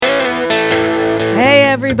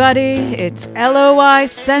everybody. It's LOI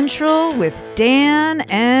Central with Dan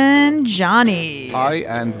and Johnny. Hi,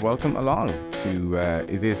 and welcome along to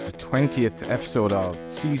it is the 20th episode of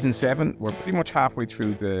Season 7. We're pretty much halfway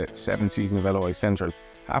through the 7th season of LOI Central,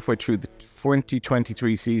 halfway through the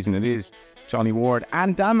 2023 season. It is Johnny Ward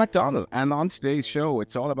and Dan McDonald. And on today's show,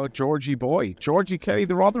 it's all about Georgie boy. Georgie Kelly,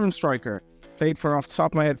 the Rotherham striker. Played for, off the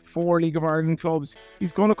top of my head, 4 League of Ireland clubs.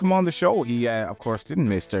 He's going to come on the show. He, of course, didn't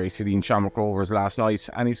miss Derry City and Shamrock Rovers last night.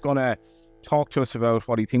 And he's going to talk to us about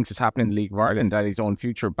what he thinks is happening in the League of Ireland and his own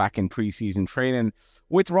future back in pre-season training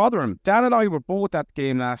with Rotherham. Dan and I were both at the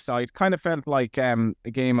game last night. Kind of felt like a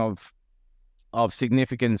game of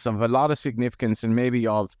significance, of a lot of significance, and maybe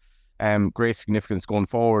of great significance going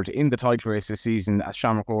forward in the title race this season as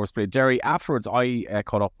Shamrock Rovers played Derry. Afterwards, I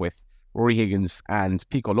caught up with Rory Higgins and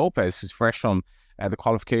Pico Lopez, who's fresh from the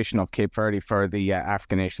qualification of Cape Verde for the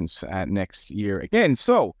African Nations next year again.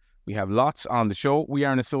 So we have lots on the show. We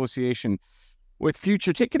are in association with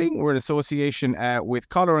Future Ticketing. We're in association with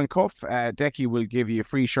Collar and Cuff. Decky will give you a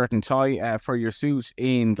free shirt and tie for your suit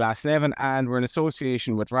in Glasnevin. And we're in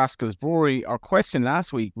association with Rascals Brewery. Our question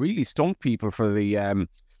last week really stumped people for the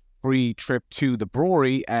free trip to the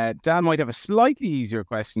brewery. Dan might have a slightly easier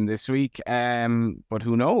question this week, but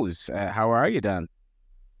who knows? How are you, Dan?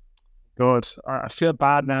 Good. I feel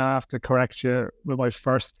bad now. I have to correct you with my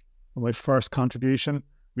first contribution.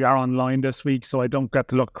 We are online this week, so I don't get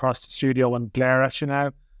to look across the studio and glare at you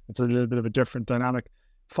now. It's a little bit of a different dynamic.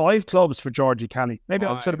 5 clubs for Georgie Kelly. Maybe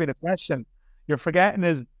that should have been a question. You're forgetting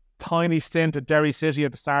his tiny stint at Derry City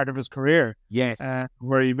at the start of his career. Yes.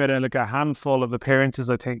 Where he made a handful of appearances,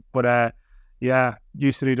 I think. But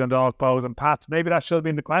UCD, Dundalk, Bows and Pats. Maybe that should have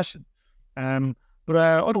been the question. But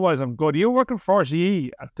otherwise, I'm good. You're working for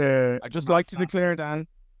RTE at the... I'd just like to declare, Dan.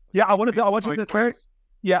 Yeah, I want you to declare...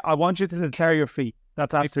 Yeah, I want you to declare your fee.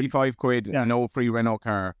 That's absolutely £55, yeah. No free Renault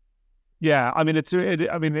car. Yeah, I mean, if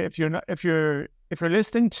you're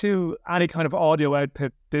listening to any kind of audio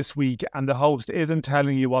output this week and the host isn't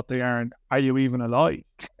telling you what they earned, are you even alive?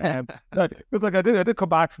 Because I did come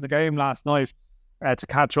back from the game last night to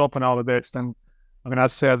catch up on all of this. And I mean,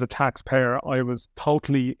 I'd say as a taxpayer, I was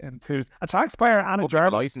totally enthused. A taxpayer and a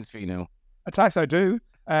journalist. License fee now. A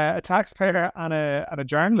taxpayer and a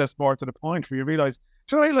journalist, more to the point where you realise,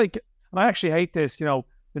 and I actually hate this, the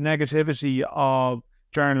negativity of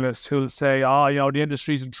journalists who'll say, the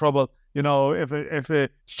industry's in trouble. If a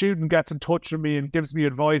student gets in touch with me and gives me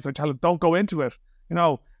advice, I tell them, don't go into it,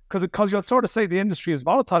 because you'll sort of say the industry is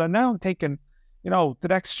volatile. And now I'm thinking, the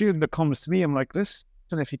next student that comes to me, I'm like, listen,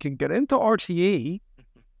 if you can get into RTE,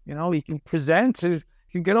 you can present you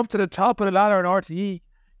can get up to the top of the ladder in RTE,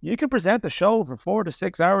 you can present the show for 4 to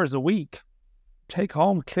 6 hours a week, take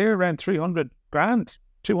home clear around 300 grand.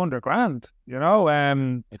 200 grand,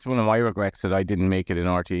 It's one of my regrets that I didn't make it in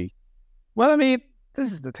RT. Well, I mean,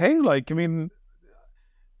 this is the thing. What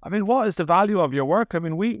is the value of your work? I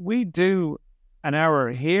mean, we do an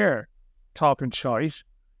hour here talking shite.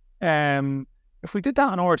 If we did that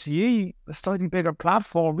on RTE, a slightly bigger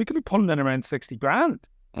platform, we could be pulling in around 60 grand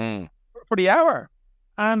for the hour.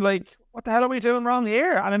 And what the hell are we doing wrong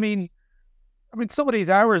here? And I mean, some of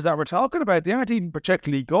these hours that we're talking about, they aren't even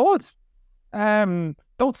particularly good.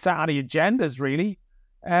 Don't set any agendas really.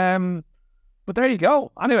 But there you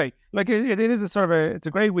go. Anyway, it is it's a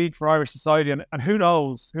great week for Irish society, and who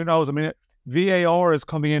knows? I mean, VAR is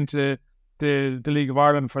coming into the League of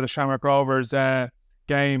Ireland for the Shamrock Rovers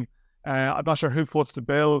game. I'm not sure who foots the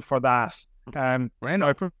bill for that. Renault.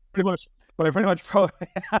 I pretty much probably.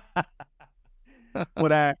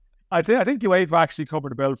 But I think UEFA actually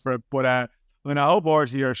covered the bill for it. But I hope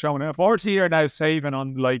RTE are showing it. If RTE are now saving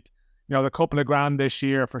on the couple of grand this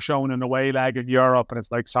year for showing an away leg in Europe, and it's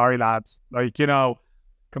sorry lads,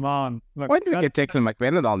 come on. Why did we get Declan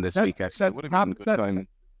McBennett on this week? Actually, would have been a good time.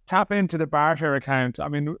 Tap into the barter account. I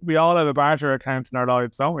mean, we all have a barter account in our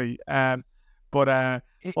lives, don't we? What a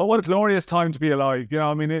glorious time to be alive.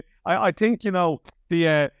 I think the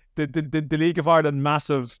League of Ireland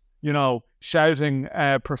massive, shouting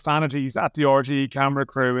profanities at the RTE camera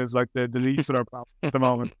crew is the least of their problems at the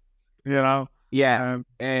moment. Yeah,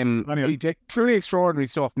 anyway. Truly extraordinary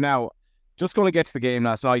stuff. Now, just going to get to the game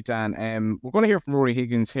last night, Dan. We're going to hear from Rory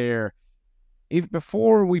Higgins here.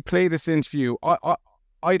 Before we play this interview,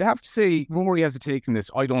 I'd have to say Rory has a take on this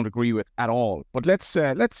I don't agree with at all. But let's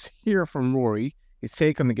hear from Rory, his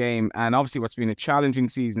take on the game, and obviously what's been a challenging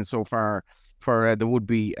season so far for the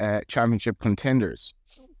would-be championship contenders.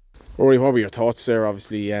 Rory, what were your thoughts there?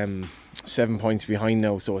 Obviously, 7 points behind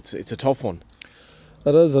now, so it's a tough one.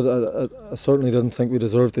 It is. I certainly didn't think we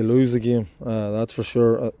deserved to lose the game. That's for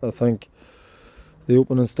sure. I think the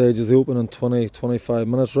opening stages, the opening 20-25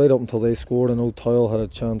 minutes, right up until they scored. I know Tyle had a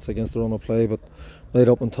chance against the run of play, but right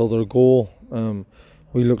up until their goal,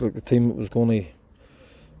 we looked like the team that was going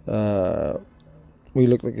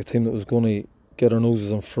to get our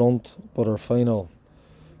noses in front. But our final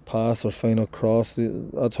pass, our final cross,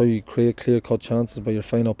 that's how you create clear-cut chances, by your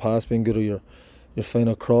final pass being good or your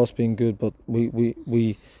final cross being good. But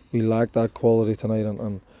we lacked that quality tonight,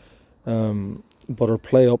 and but our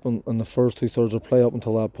play up in the first 2/3, our play up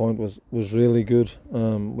until that point was really good.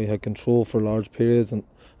 We had control for large periods in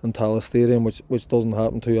Tallaght Stadium, which doesn't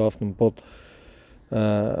happen too often. But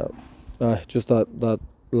just that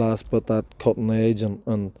last bit, that cutting edge,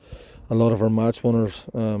 and a lot of our match winners,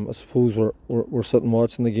 I suppose, we're sitting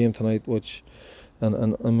watching the game tonight,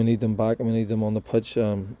 and we need them back, and we need them on the pitch.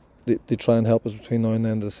 They try and help us between now and the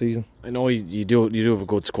end of the season. I know you do have a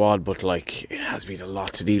good squad, but like, it has been a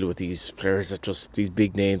lot to deal with these players that these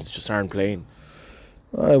big names just aren't playing.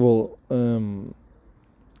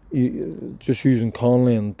 Just using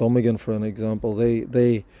Connolly and Dummigan for an example,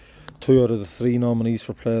 they 2 out of the 3 nominees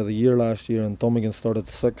for Player of the Year last year, and Dummigan started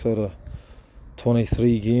 6 out of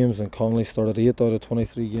 23 games, and Connolly started 8 out of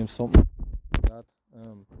 23 games, something like that.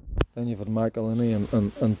 Then you've had McElhinney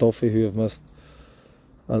and Duffy, who have missed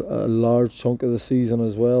a large chunk of the season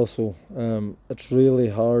as well. So it's really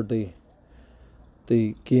hard to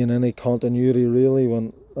gain any continuity, really.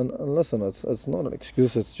 And listen, it's not an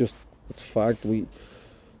excuse. It's fact.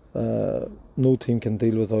 No team can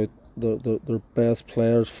deal without their best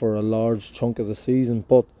players for a large chunk of the season.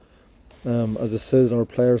 But as I said, our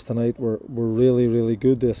players tonight were really, really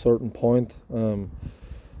good to a certain point.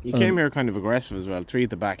 You came here kind of aggressive as well. 3 at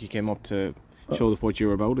the back. You came up to show what you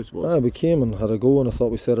were about, I suppose. We came and had a go, and I thought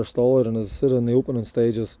we set our stall out. And as I said, in the opening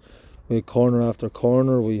stages, we had corner after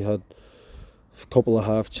corner. We had a couple of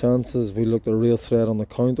half chances. We looked a real threat on the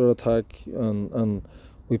counter attack, and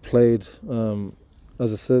we played.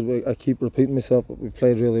 As I said, I keep repeating myself, but we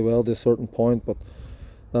played really well to a certain point. But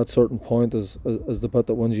that certain point is the bit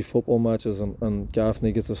that wins you football matches, and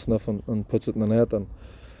Gaffney gets a sniff and puts it in the net. And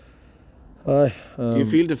do you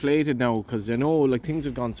feel deflated now? Because I know, like, things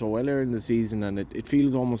have gone so well earlier in the season, and it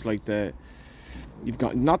feels almost like you've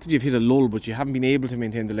got, not that you've hit a lull, but you haven't been able to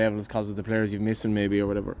maintain the levels because of the players you've missing, maybe, or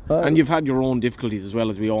whatever. And you've had your own difficulties as well,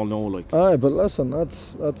 as we all know. Like, but listen,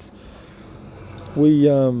 that's we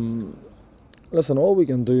listen. All we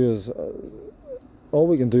can do is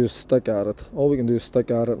stick at it. All we can do is stick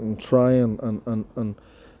at it and try and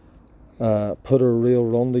put a real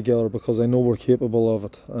run together, because I know we're capable of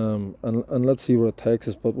it, and let's see where it takes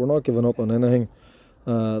us. But we're not giving up on anything.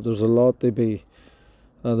 There's a lot to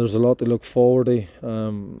look forward to.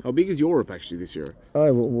 How big is Europe actually this year?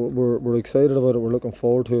 We're excited about it. We're looking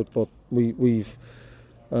forward to it. But we've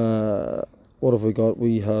what have we got?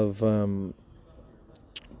 We have 2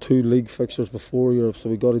 league fixtures before Europe, so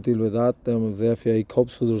we got to deal with that. Then with the FA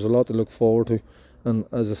Cup, so there's a lot to look forward to. And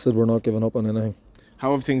as I said, we're not giving up on anything.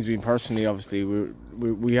 How have things been personally? Obviously,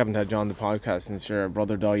 we haven't had John on the podcast since your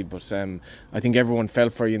brother died, but I think everyone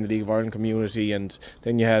felt for you in the League of Ireland community, and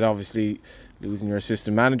then you had obviously losing your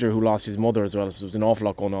assistant manager who lost his mother as well, so there was an awful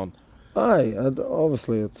lot going on.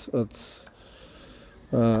 Obviously it's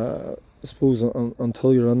I suppose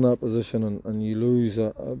until you're in that position and you lose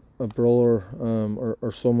a brother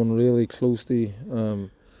or someone really close to you,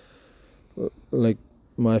 like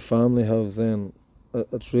my family have, then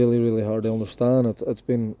it's really, really hard to understand. It's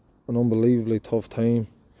been an unbelievably tough time,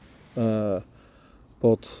 but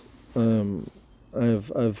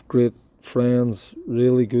I've great friends,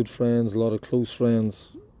 really good friends, a lot of close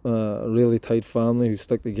friends, a really tight family who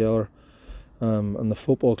stick together, and the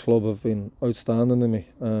football club have been outstanding to me.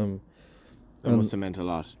 That must have meant a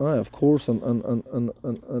lot. Of course, and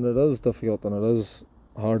it is difficult, and it is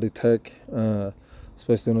hard to take,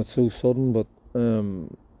 especially when it's so sudden. But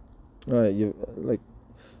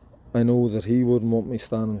I know that he wouldn't want me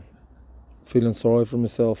standing feeling sorry for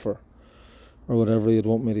myself or whatever. He'd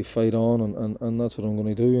want me to fight on, and that's what I'm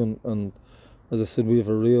going to do. And as I said, we have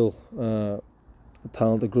a real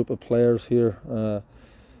talented group of players here,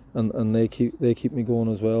 and they keep me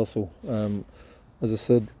going as well. So as I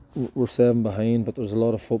said, we're 7 behind, but there's a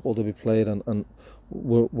lot of football to be played, and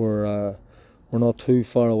we're not too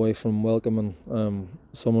far away from welcoming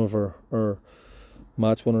some of our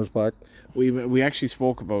match winners back. We actually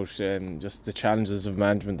spoke about just the challenges of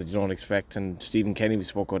management that you don't expect, and Stephen Kenny, we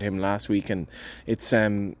spoke about him last week, and it's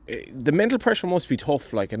the mental pressure must be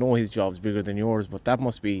tough. Like, I know his job's bigger than yours, but that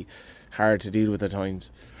must be hard to deal with at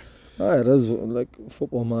times. It is. Like,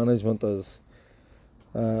 football management is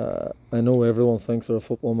I know everyone thinks they're a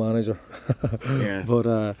football manager, Yeah.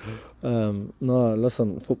 but no,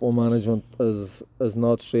 listen, football management is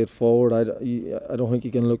not straightforward. I don't think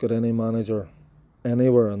you can look at any manager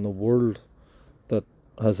anywhere in the world that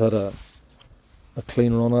has had a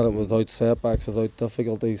clean run at it without setbacks, without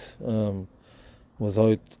difficulties,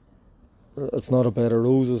 without. It's not a bed of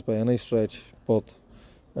roses by any stretch, but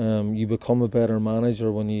you become a better manager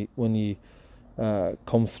when you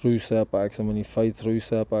come through setbacks, and when you fight through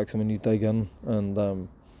setbacks, and when you dig in. And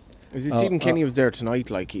As you Stephen Kenny was there tonight,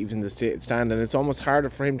 like he was in the stand, and it's almost harder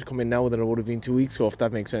for him to come in now than it would have been 2 weeks ago, if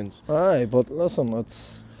that makes sense. Aye, but listen,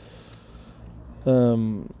 it's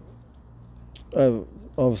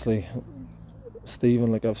obviously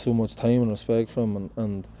Stephen, like, I have so much time and respect for him,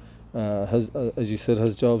 and his, as you said,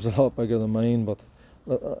 his job's a lot bigger than mine, but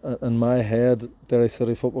in my head, Derry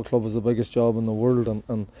City Football Club is the biggest job in the world,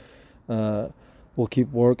 and we'll keep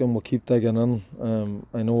working, we'll keep digging in.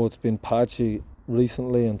 I know it's been patchy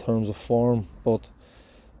recently in terms of form, but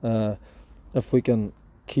if we can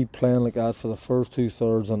keep playing like that for the first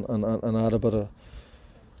 2/3 and add a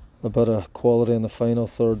bit of quality in the final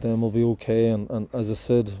third, then we'll be okay. And as I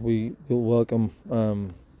said, we'll welcome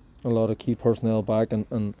a lot of key personnel back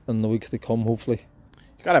in the weeks to come, hopefully.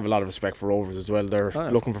 You gotta have a lot of respect for Rovers as well. They're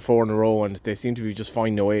looking for 4 in a row, and they seem to be just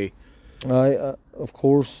finding a way. Of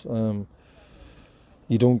course,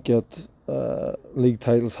 you don't get league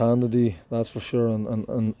titles handed to you, that's for sure,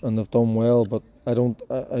 and they've done well. But I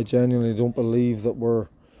genuinely don't believe that we're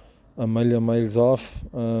a million miles off.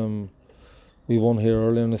 We won here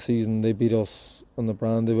earlier in the season. They beat us on the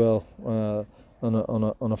Brandywell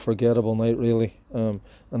on a forgettable night, really. And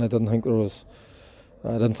I didn't think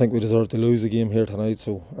we deserved to lose the game here tonight.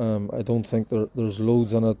 So I don't think there's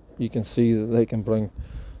loads in it. You can see that they can bring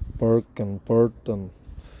Burke and Burt and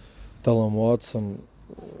Dylan Watts, and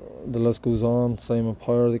the list goes on. Simon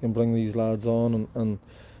Power, they can bring these lads on,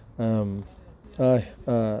 but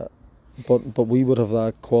we would have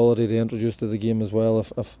that quality to introduce to the game as well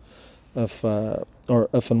if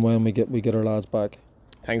and when we get our lads back.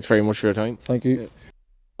 Thanks very much for your time. Thank you.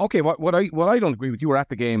 Okay, what I don't agree with, you were at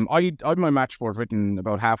the game. I had my match board written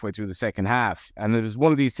about halfway through the second half, and it was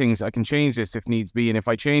one of these things, I can change this if needs be, and if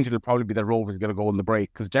I change it, it'll probably be that Rovers get a goal in the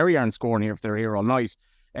break, because Derry aren't scoring here if they're here all night.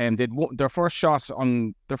 And they'd their first shot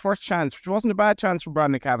on their first chance, which wasn't a bad chance for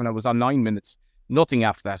Brandon Kavanagh, was on 9 minutes. Nothing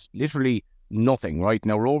after that, literally nothing. Right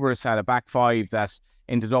now, Rovers had a back five that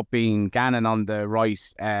ended up being Gannon on the right,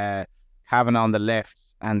 Kavanagh on the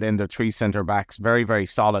left, and then their 3 centre backs. Very, very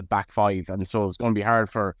solid back five, and so it's going to be hard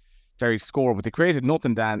for Derry to score. But they created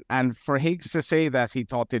nothing, Dan. And for Higgs to say that he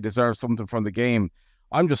thought they deserved something from the game,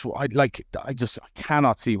 I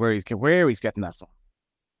cannot see where he's getting that from.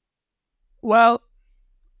 Well,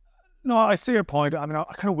 no, I see your point. I mean, I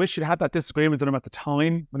kind of wish you'd had that disagreement with him at the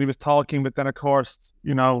time when he was talking, but then of course,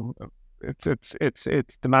 you know, it's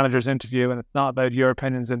the manager's interview, and it's not about your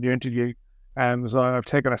opinions in the interview. So I've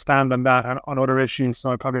taken a stand on that and on other issues,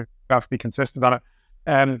 so I probably have to be consistent on it.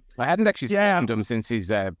 I hadn't actually spoken to him since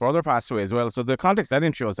his brother passed away as well. So the context that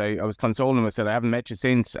intro was, I was consoling him. I said, I haven't met you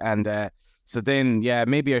since, and so then,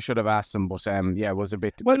 maybe I should have asked him, but it was a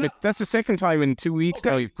bit. That's the second time in 2 weeks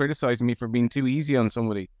now you've criticised me for being too easy on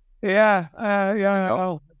somebody.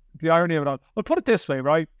 Well, the irony of it all. Well, put it this way,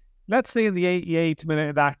 right? Let's say in the 88th minute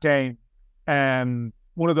of that game,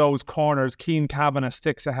 one of those corners, Keane Kavanagh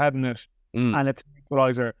sticks ahead in it, and it's an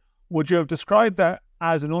equaliser. Would you have described that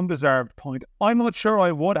as an undeserved point? I'm not sure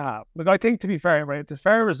I would have. Like, I think, to be fair, right, it's a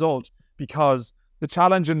fair result because the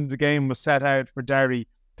challenge in the game was set out for Derry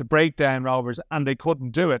to break down Rovers, and they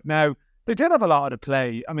couldn't do it. Now, they did have a lot of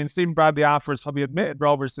play. I mean, Stephen Bradley afterwards probably admitted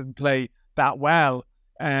Rovers didn't play that well,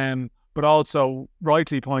 but also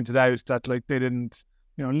rightly pointed out that, like, they didn't,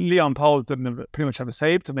 Leon Paul didn't pretty much have a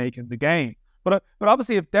save to make in the game. But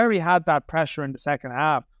obviously, if Derry had that pressure in the second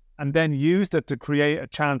half and then used it to create a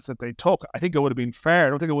chance that they took, I think it would have been fair.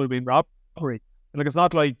 I don't think it would have been robbery. Like, it's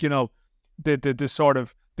not like, the sort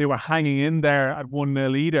of, they were hanging in there at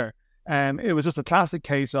 1-0 either. It was just a classic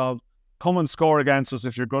case of come and score against us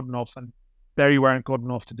if you're good enough, and Derry weren't good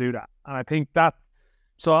enough to do that. And I think that,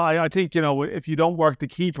 so I think, if you don't work the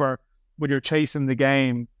keeper when you're chasing the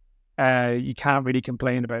game, you can't really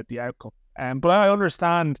complain about the outcome. But I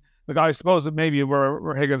understand, like, I suppose that maybe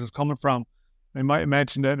where Higgins is coming from. I might have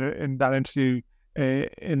mentioned it in that interview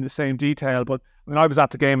in the same detail, but I mean, I was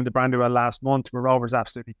at the game in the Brandywell last month where Rovers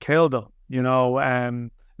absolutely killed them. It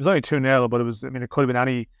was only 2-0, but it could have been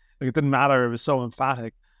any, like, it didn't matter. It was so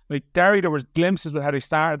emphatic. Like, Derry, there was glimpses of how they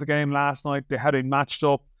started the game last night, how they matched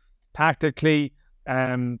up tactically,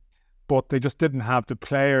 but they just didn't have the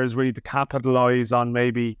players really to capitalise on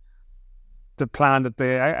maybe the plan that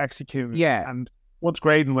they executed. Yeah. And once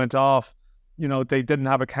Graydon went off, they didn't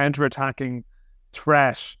have a counter-attacking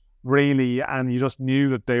threat really, and you just knew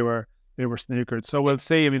that they were snookered. So we'll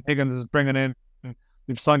see. I mean, Higgins is bringing in.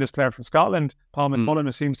 We've signed this player from Scotland, Paul McMullen,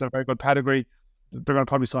 who seems to have a very good pedigree. They're going to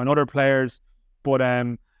probably sign other players, but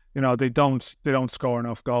they don't score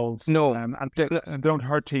enough goals. No, and they don't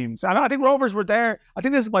hurt teams. And I think Rovers were there. I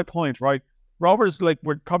think this is my point, right? Rovers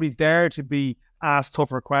were probably there to be asked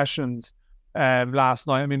tougher questions last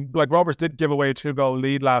night. I mean, Rovers did give away a 2-goal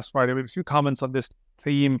lead last Friday. We have a few comments on this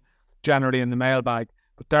theme generally in the mailbag,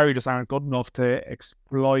 but Derry just aren't good enough to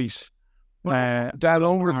exploit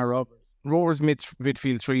Rovers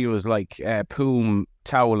midfield trio was Poom,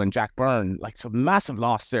 Towell and Jack Byrne. Some massive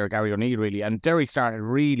loss there, Gary O'Neill really. And Derry started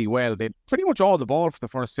really well. They pretty much all the ball for the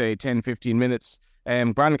first, say, 10-15 minutes.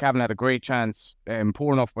 Brandon Cavan had a great chance,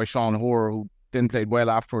 poor enough by Sean Hoare, who then played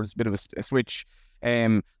well afterwards, a bit of a switch.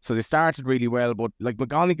 So they started really well, but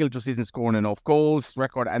McGonigal just isn't scoring enough goals,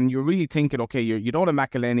 record. And you're really thinking, okay, you don't have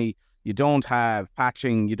McElhenney, you don't have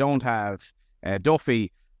Patching, you don't have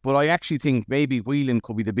Duffy. But I actually think maybe Whelan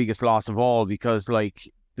could be the biggest loss of all, because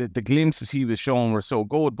the glimpses he was showing were so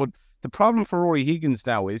good. But the problem for Rory Higgins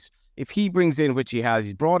now is, if he brings in, which he has,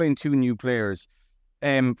 he's brought in 2 new players.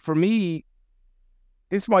 For me,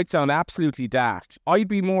 this might sound absolutely daft. I'd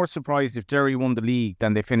be more surprised if Derry won the league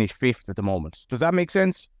than they finished 5th at the moment. Does that make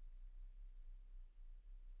sense?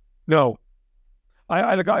 No.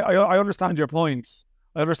 I understand your points.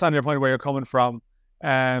 I understand your point where you're coming from.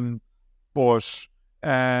 But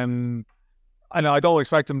I know I don't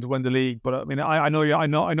expect them to win the league, but I mean, I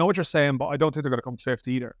know what you're saying, but I don't think they're going to come 5th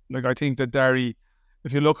either. I think that Derry,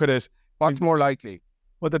 if you look at it, what's more likely?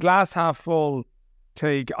 Well, the glass half full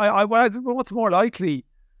take. What's more likely?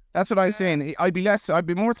 That's what I'm saying. I'd be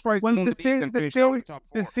more surprised. Well, the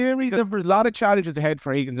theory, there's a lot of challenges ahead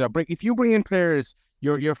for Higgins. If you bring in players,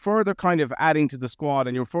 you're further kind of adding to the squad,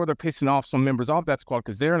 and you're further pissing off some members of that squad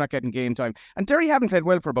because they're not getting game time. And Derry haven't played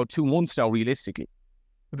well for about 2 months now, realistically.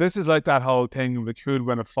 This is like that whole thing of it could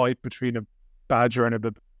win a fight between a badger and a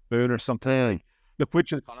baboon or something. Really? Look,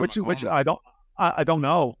 which I don't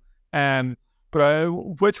know. But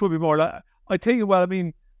which would be more like? I think. Well, I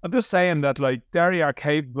mean, I'm just saying that Derry are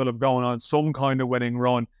capable of going on some kind of winning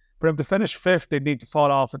run. For them to finish 5th, they'd need to fall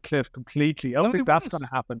off a cliff completely. I don't think that's going to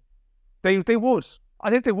happen. They would. I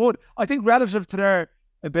think they would. I think relative to their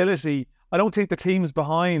ability, I don't think the teams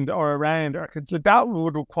behind or around that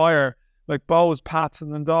would require Bowes,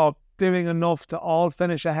 Patson and Dog doing enough to all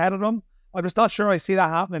finish ahead of them. I'm just not sure I see that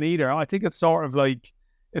happening either. I think it's sort of like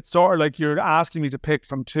you're asking me to pick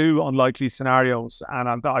from 2 unlikely scenarios,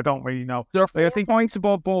 and I don't really know. There are 4 points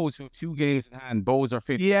above Bowes with 2 games in hand. Bowes are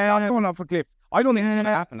 5th. Yeah, I'm going off a cliff. I don't think it's going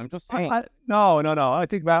to happen. I'm just saying. No. I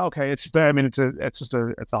think okay. It's just. I mean, it's a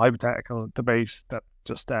hypothetical debate that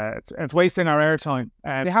just it's wasting our airtime.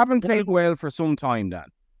 They haven't played well for some time, Dan.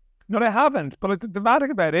 No, they haven't. But the dramatic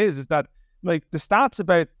about it is that the stats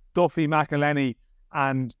about Duffy, McElhenney,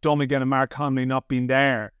 and Dummigan and Mark Connolly not being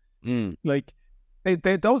there, they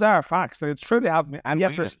those are facts. It's true they haven't, and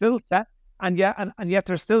yet they're still and yet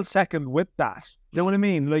they're still second with that. You know what I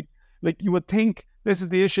mean? You would think this is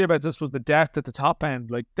the issue about this was the depth at the top end.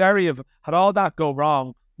 Derry have had all that go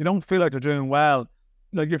wrong. You don't feel like they're doing well.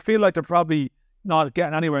 You feel like they're probably not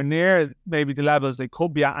getting anywhere near maybe the levels they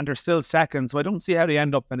could be at, and they're still second. So I don't see how they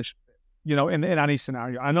end up finishing, in any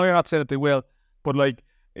scenario. I know you're not saying that they will, but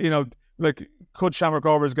could Shamrock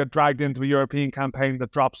Rovers get dragged into a European campaign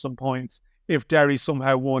that drops some points if Derry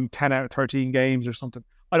somehow won 10 out of 13 games or something?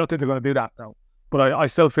 I don't think they're going to do that though. But I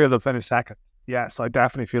still feel they'll finish second. Yes, I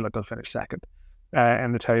definitely feel like they'll finish second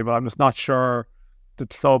in the table. I'm just not sure the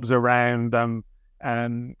clubs around them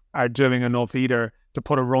are doing enough either to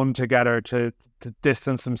put a run together to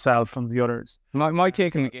distance themselves from the others. My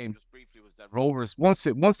take on the game just briefly was that Rovers, once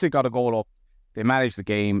they got a goal up, they managed the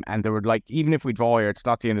game, and they were even if we draw here, it's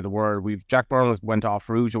not the end of the world. Jack Byrne went off,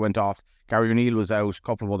 Ferrugia went off, Gary O'Neill was out, a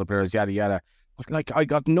couple of other players, yada yada. But I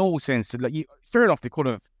got no sense that fair enough, they could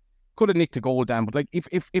have nicked a goal down, but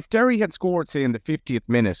if Derry had scored, say, in the 50th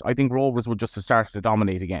minute, I think Rovers would just have started to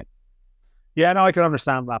dominate again. Yeah, no, I can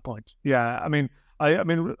understand that point. Yeah, I mean,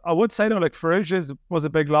 I would say though, Ferrugia was a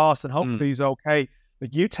big loss, and hopefully he's okay.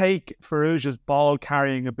 You take Ferrugia's ball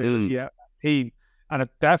carrying ability at team, and it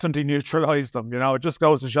definitely neutralised them. It just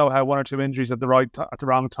goes to show how 1 or 2 injuries at the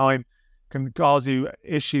wrong time can cause you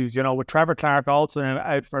issues. With Trevor Clark also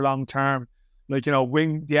out for long term,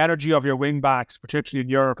 the energy of your wing backs, particularly in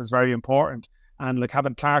Europe, is very important. And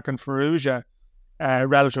having Clark and Ferrugia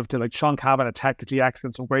relative to Sean Kavanagh, technically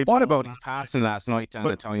excellent, some great. What about his passing last night down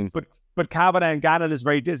the time? But Kavanagh and Gannon is a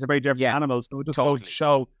very different animal. So it just goes to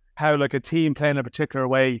show how like a team playing a particular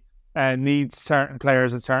way needs certain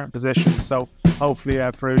players in certain positions. So hopefully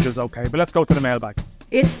Farouja's okay. But let's go to the mailbag.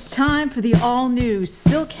 It's time for the all-new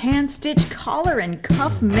silk hand-stitch collar and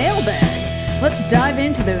cuff mailbag. Let's dive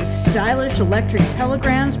into those stylish electric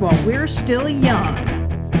telegrams while we're still young.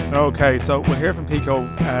 Okay, so we'll hear from Pico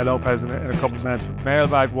Lopez in a couple of minutes.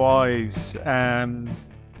 Mailbag-wise,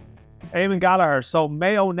 Eamon Gallagher, so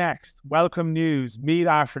Mayo next. Welcome news. Meath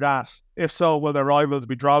after that. If so, will their rivals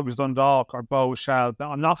be Drogs, Dundalk or Bow Shell?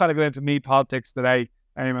 Now, I'm not going to go into Meath politics today.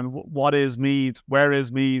 Eamon, what is Meath? Where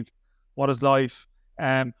is Meath? What is life?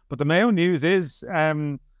 But the Mayo news is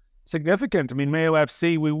significant. I mean, Mayo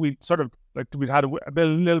FC, we sort of, like, we'd had a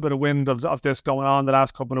little bit of wind of this going on the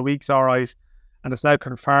last couple of weeks, all right. And it's now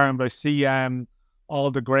confirmed. I see all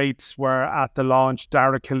the greats were at the launch.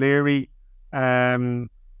 Dara Calleary,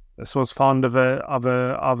 this was fond of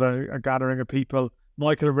a gathering of people.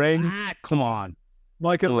 Michael Ring. Come on.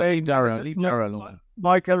 Michael Ring. Leave Dara alone.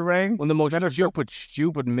 Michael Ring. One of the most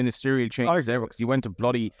stupid ministerial changes ever, because he went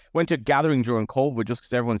to gathering during COVID just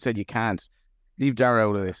because everyone said you can't. Leave Dara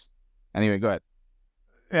out of this. Anyway, go ahead.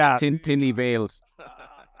 Yeah. Thinly veiled.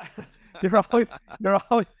 You're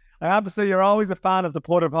always. I have to say, you're always a fan of the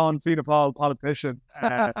put upon, feed upon politician,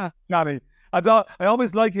 Johnny. I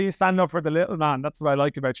always like how you stand up for the little man. That's what I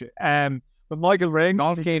like about you. But Michael Ring,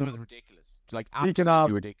 Golfgate was ridiculous. Like,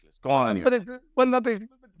 absolutely ridiculous. Go on anyway.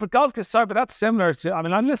 But Golfgate, sorry, but that's similar to. I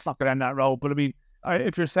mean, let's not go down that road. But I mean,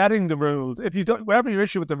 if you're setting the rules, if you don't, wherever your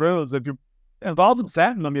issue with the rules, if you're involved in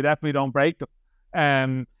setting them, you definitely don't break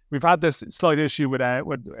them. We've had this slight issue with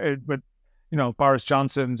Boris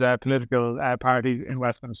Johnson's political party in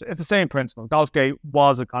Westminster. It's the same principle. Golfgate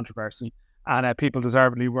was a controversy, and people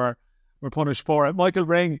deservedly were punished for it. Michael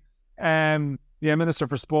Ring, the Minister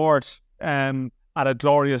for Sport, at a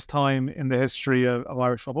glorious time in the history of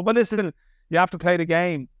Irish football. But listen, you have to play the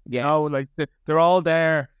game. Yes. You know, like they're all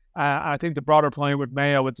there. I think the broader point with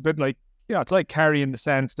Mayo, it's a bit like, it's like Kerry in the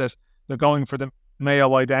sense that they're going for the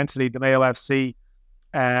Mayo identity, the Mayo FC.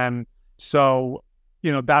 So,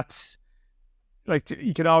 that's like,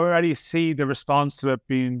 you can already see the response to it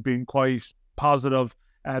being quite positive.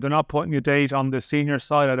 They're not putting a date on the senior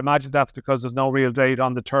side. I'd imagine that's because there's no real date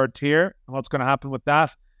on the third tier and what's going to happen with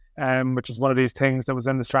that, which is one of these things that was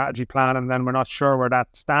in the strategy plan, and then we're not sure where that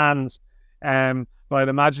stands. But I'd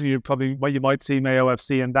imagine you might see Mayo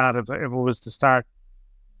FC in that if it was to start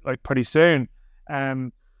like pretty soon.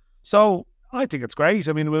 So I think it's great.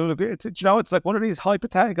 I mean, it's like one of these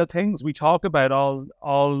hypothetical things we talk about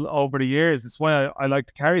all over the years. It's why I like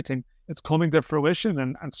the Kerry thing. It's coming to fruition,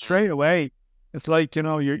 and straight away, it's like,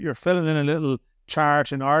 you're filling in a little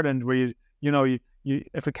chart in Ireland where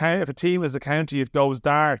if a team is a county, it goes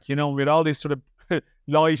dark. We had all these sort of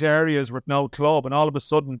light areas with no club, and all of a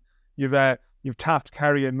sudden you've tapped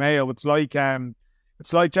Kerry and Mayo. It's like do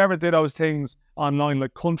you ever did those things online,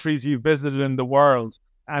 like countries you've visited in the world,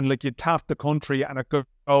 and like you tap the country and it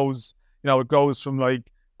goes from like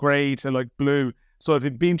grey to like blue. So if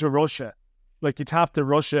you've been to Russia, like you tap to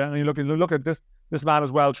Russia and you look at this man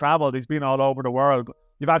is well travelled. He's been all over the world.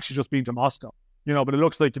 You've actually just been to Moscow, but it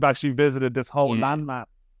looks like you've actually visited this whole landmass.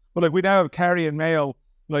 But like we now have Kerry and Mayo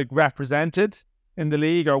like represented in the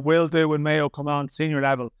league, or will do when Mayo come on senior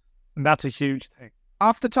level, and that's a huge thing.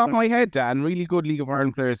 Off the top of my head, Dan, really good League of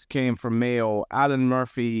Ireland players came from Mayo. Alan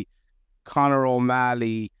Murphy, Conor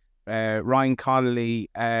O'Malley, Ryan Connolly,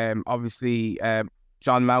 obviously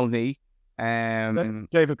John Mountney,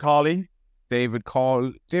 David Cawley. David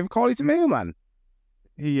Cawley's a Mayo man.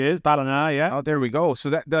 He is, Ballina, yeah. Oh, there we go. So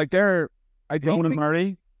that they're Ronan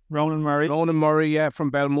Murray,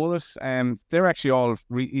 from Belmullet. They're actually all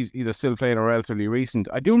either still playing or relatively recent.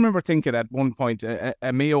 I do remember thinking at one point a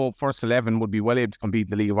Mayo first 11 would be well able to compete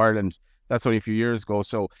in the League of Ireland. That's only a few years ago.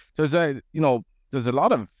 So there's a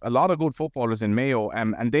lot of good footballers in Mayo,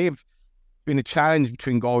 and they've been a challenge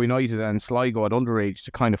between Galway United and Sligo at underage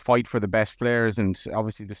to kind of fight for the best players, and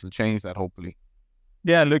obviously this will change that, hopefully.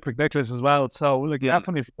 Yeah, Luke McNicholas as well. So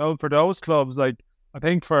definitely for those clubs, like I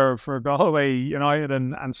think for Galway United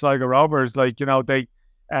and Sligo Rovers, like they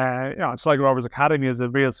Sligo Rovers Academy is a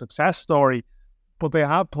real success story, but they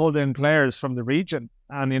have pulled in players from the region,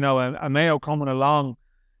 and a Mayo coming along,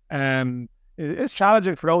 it's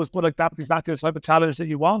challenging for those, but like that's exactly the type of challenge that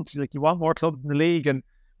you want. Like you want more clubs in the league, and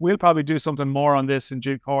we'll probably do something more on this in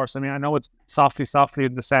due course. I mean, I know it's softly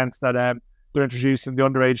in the sense that they're introducing the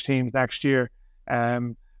underage teams next year.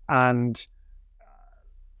 It's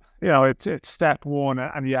step one,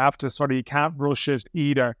 and you have to you can't rush it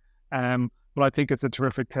either. But I think it's a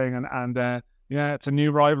terrific thing, and it's a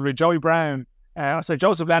new rivalry. Joey Brown,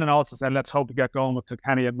 Joseph Lennon also said, let's hope to get going with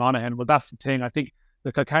Kilkenny and Monaghan. Well, that's the thing. I think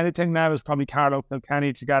The Kilkenny thing now is probably Carlo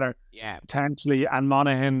Kilkenny together, potentially, and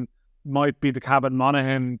Monaghan might be the Cabin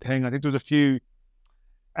Monaghan thing. I think there's a few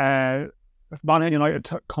Monaghan United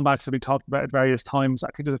comebacks have been talked about at various times. I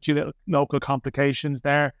think there's a few little local complications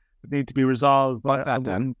there that need to be resolved. What's that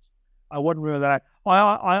then? I wouldn't rule that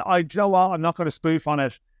out. I you know what? I'm not going to spoof on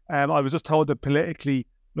it. I was just told that politically,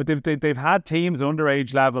 but they've had teams at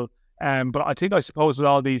underage level. But I suppose with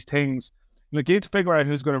all these things, you need to figure out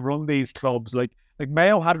who's going to run these clubs. Like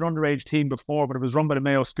Mayo had an underage team before, but it was run by the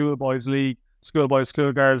Mayo Schoolboys League,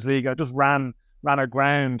 Schoolgirls League. I just ran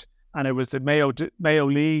aground, and it was the Mayo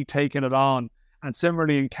League taking it on. And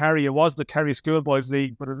similarly in Kerry, it was the Kerry Schoolboys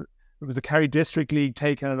League, but it was the Kerry District League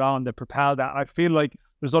taking it on that propelled that. I feel like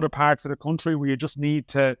there's other parts of the country where you just need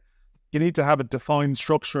to have a defined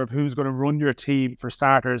structure of who's going to run your team for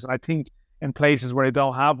starters. And I think in places where they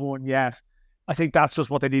don't have one yet, I think that's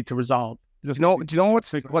just what they need to resolve. Do you know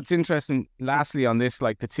what's interesting? Lastly, on this,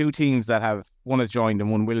 like the two teams that have, one has joined and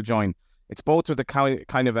one will join, it's both with the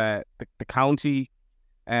kind of the county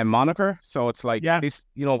moniker. So it's like this,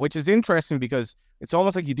 which is interesting because it's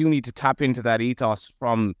almost like you do need to tap into that ethos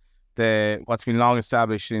from what's been long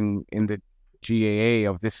established in the GAA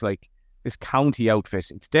of this this county outfit.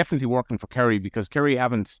 It's definitely working for Kerry because Kerry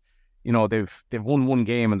haven't, they've won one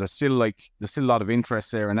game and there's still a lot of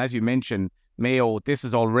interest there. And as you mentioned, Mayo, this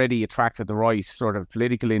has already attracted the right sort of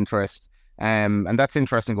political interest, and that's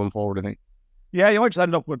interesting going forward, I think. Yeah, you might just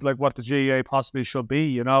end up with what the GAA possibly should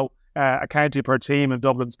be, a county per team, and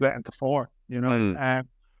Dublin split into 4, and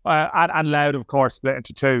Louth, of course, split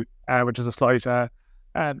into 2, which is a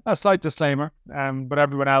slight disclaimer, but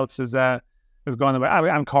everyone else is going away.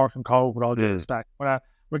 I'm Cork and Cove with all due respect, but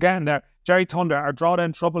we're getting there. Jerry Thunder are drawn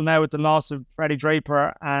in trouble now with the loss of Freddie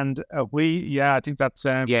Draper and I think that's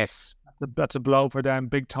yes. That's a blow for them,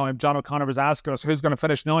 big time. John O'Connor was asking us who's going to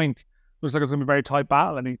finish 9th. Looks like it's going to be a very tight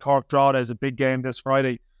battle. I mean, Cork Drogheda is a big game this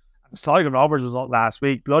Friday. Sligo Rovers was up last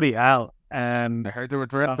week. Bloody hell. I heard they were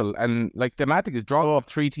dreadful. And the Matic is Drogheda have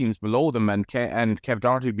 3 teams below them, and Kev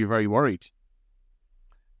Doherty would be very worried.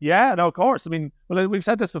 Yeah, no, of course. I mean, we've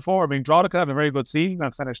said this before. I mean, Drogheda could have a very good season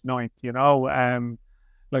and finish 9th,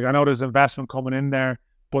 I know there's investment coming in there,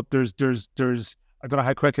 but there's I don't know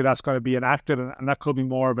how quickly that's going to be enacted, and that could be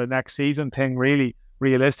more of a next season thing, really,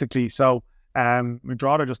 realistically. So,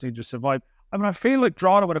 Drogheda just need to survive. I mean, I feel like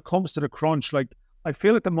Drogheda, when it comes to the crunch, I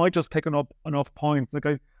feel like they might just pick up enough points.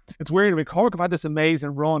 It's weird. I mean, Cork have had this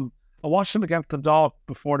amazing run. I watched them against Dundalk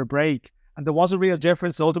before the break, and there was a real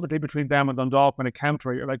difference ultimately between them and Dundalk when it came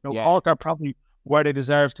to it. You're like, no, Cork are probably where they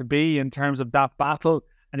deserve to be in terms of that battle,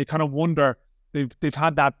 and you kind of wonder, they've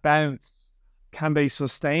had that bounce. Can they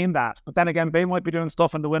sustain that? But then again, they might be doing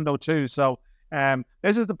stuff in the window too. So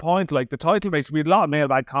this is the point. The title race, we had a lot of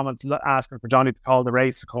mailbag comments asking for Johnny to call the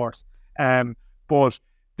race, of course. But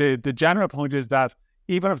the general point is that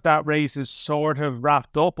even if that race is sort of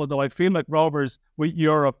wrapped up, although I feel like Rovers with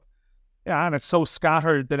Europe, and it's so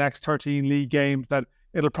scattered, the next 13 league games, that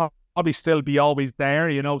it'll probably still be always there,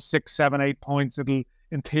 6, 7, 8 points. It'll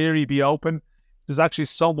in theory be open. There's actually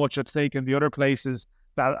so much at stake in the other places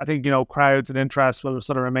that I think, crowds and interest will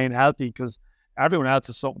sort of remain healthy because everyone else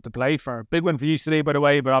has something to play for. Big win for you today, by the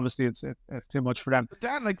way, but obviously it's too much for them. But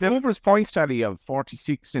Dan, the Rovers points tally of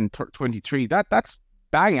 46 and 23, that's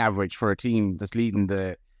bang average for a team that's leading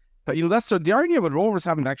the... But, that's the irony about Rovers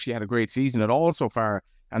haven't actually had a great season at all so far,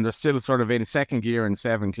 and they're still sort of in second gear and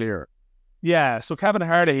 7 clear. Yeah, so Kevin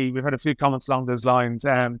Hardy, we've had a few comments along those lines.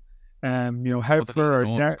 How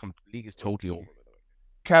the league is totally over.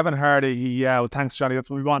 Kevin Hardy, thanks, Johnny. That's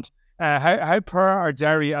what we want. How poor are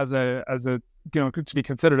Derry as a to be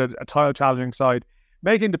considered a title challenging side?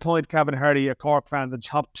 Making the point, Kevin Hardy, a Cork fan, the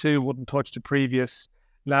top 2 wouldn't touch the previous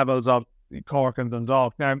levels of Cork and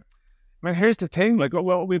Dundalk. Now, I mean, here's the thing.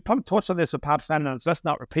 We probably touched on this with Pat Fennan, so let's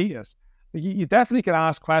not repeat it. You definitely can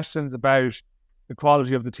ask questions about the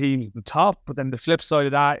quality of the teams at the top, but then the flip side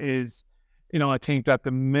of that is, I think that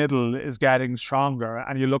the middle is getting stronger.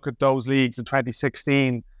 And you look at those leagues in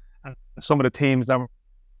 2016 and some of the teams that were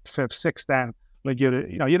 6th then,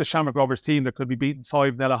 you had a Shamrock Rovers team that could be beaten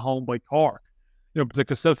 5-0 at home by Cork, but they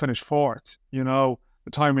could still finish 4th. The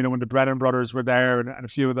time, when the Brennan brothers were there and a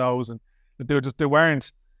few of those, and they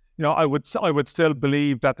weren't, I would still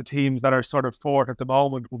believe that the teams that are sort of 4th at the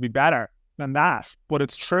moment will be better than that. But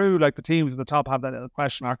it's true, the teams at the top have that little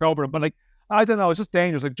question mark over them. But I don't know, it's just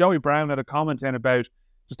dangerous. Joey Brown had a comment in about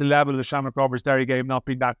just the level of the Shamrock Rovers Derry game not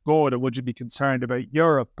being that good, and would you be concerned about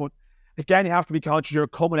Europe? But again, you have to be conscious you're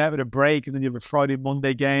coming out of a break, and then you have a Friday,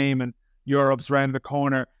 Monday game, and Europe's round the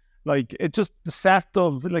corner. It's just the set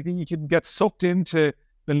of, you can get sucked into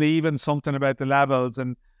believing something about the levels,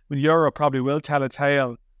 and when Europe probably will tell a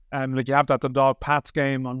tale. Like you have that Dundalk Pats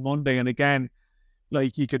game on Monday, and again,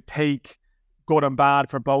 like you could take good and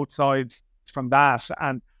bad for both sides from that.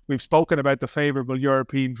 And we've spoken about the favourable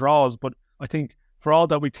European draws, but I think for all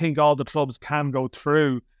that we think all the clubs can go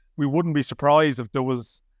through, we wouldn't be surprised if there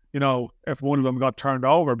was, if one of them got turned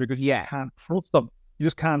over, because you can't trust them. You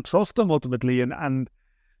just can't trust them ultimately. And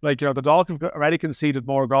like, the Dolphins already conceded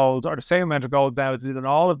more goals, or the same amount of goals now as they did in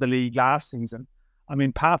all of the league last season. I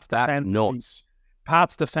mean, Pats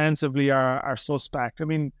defensively are suspect. I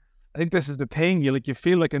mean, I think this is the thing. You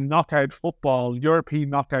feel like in knockout football, European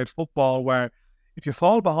knockout football, where if you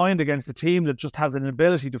fall behind against a team that just has an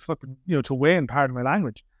ability to fucking, to win, pardon my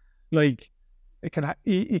language, like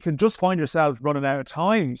you can just find yourself running out of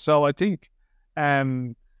time. So I think,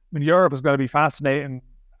 Europe is going to be fascinating,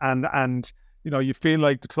 and you feel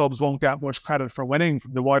like the clubs won't get much credit for winning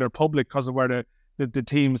from the wider public because of where the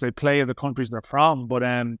teams they play and the countries they're from. But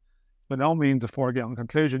by no means a foregone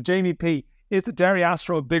conclusion. Jamie P, is the Derry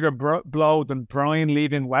Astro a bigger blow than Brian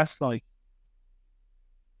leaving Westlake?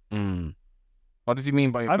 What does he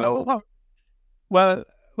mean by a blow? Well,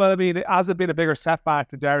 I mean, has it been a bigger setback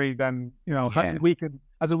to Derry than,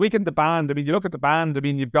 as a weakened the band? I mean, you look at the band, I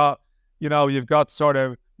mean, you've got sort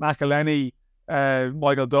of McElhenney,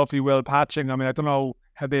 Michael Duffy, Will Patching. I mean, I don't know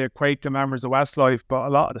how they equate to members of Westlife, but a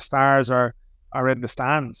lot of the stars are in the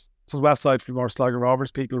stands. So Westlife for more Sligo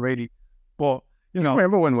Rovers people, really. But, I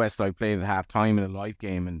remember when Westlife played at half-time in a live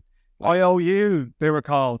game, and IOU, they were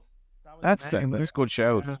called. That's a good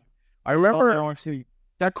shout. Yeah. I remember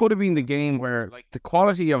that could have been the game where, like, the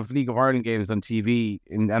quality of League of Ireland games on TV,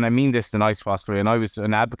 and I mean this in nice possibly, and I was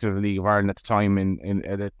an advocate of the League of Ireland at the time when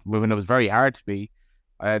it was very hard to be.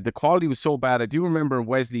 The quality was so bad. I do remember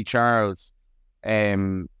Wesley Charles.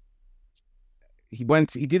 He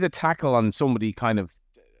did a tackle on somebody kind of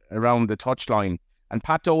around the touchline, and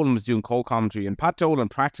Pat Dolan was doing co-commentary, and Pat Dolan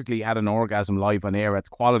practically had an orgasm live on air at the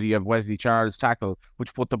quality of Wesley Charles' tackle,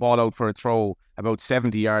 which put the ball out for a throw about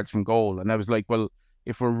 70 yards from goal. And I was like, well,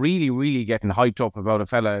 if we're really, really getting hyped up about a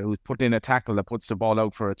fella who's putting in a tackle that puts the ball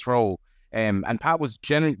out for a throw, and Pat was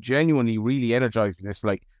genuinely really energized with this,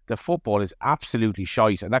 like, the football is absolutely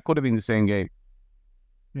shite, and that could have been the same game.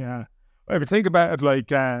 Yeah. If you think about it,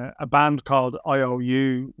 like a band called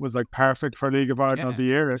IOU was like perfect for League of Ireland of the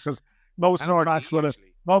year. It's just most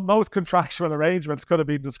contractual arrangements could have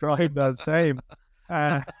been described as the same.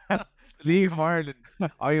 League of Ireland,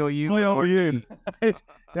 IOU.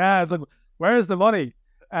 Yeah, it's like, where's the money?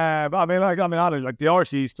 But honestly, like the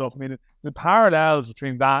RTE stuff. I mean, the parallels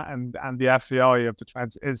between that and the FCI of the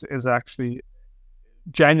trend is actually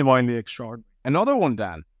genuinely extraordinary. Another one,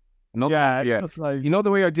 Dan. Like, the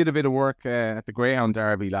way I did a bit of work at the Greyhound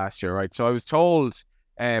Derby last year, right? So I was told,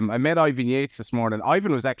 I met Ivan Yates this morning.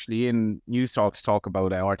 Ivan was actually in News Talks talk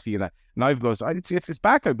about RT and that. And Ivan goes, it's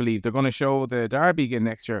back, I believe. They're going to show the Derby again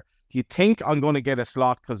next year. Do you think I'm going to get a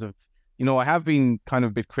slot? Because of, I have been kind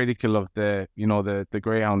of a bit critical of the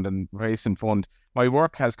Greyhound and Racing Fund. My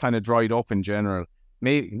work has kind of dried up in general.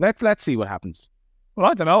 Maybe let's see what happens. Well,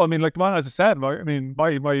 I don't know. I mean, like, as I said,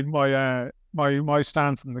 my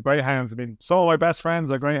stance on the Greyhounds. I mean, some of my best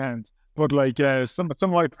friends are Greyhounds, but like some of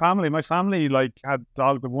my family like had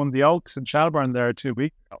dog that won the Oaks in Shelburne there 2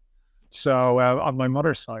 weeks ago. So on my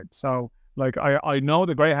mother's side, so like I know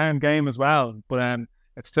the Greyhound game as well, but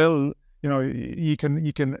it's still, you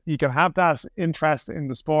can have that interest in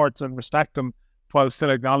the sports and respect them while still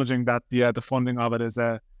acknowledging that the funding of it is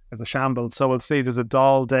a shambles. So we'll see. There's a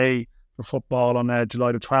dull day for football on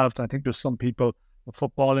July the 12th. I think there's some people with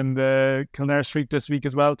football in the Kilnare Street this week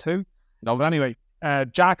as well too. No, but anyway,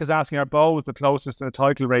 Jack is asking, are Bows the closest to the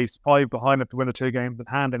title race, 5 behind if the winner 2 games in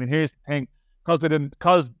hand? I mean, here's the thing,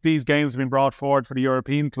 because these games have been brought forward for the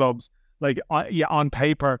European clubs, like on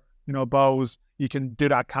paper, Bows, you can do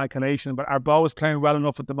that calculation, but are Bows playing well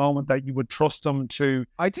enough at the moment that you would trust them to?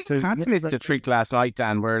 I think Pats missed a trick last night,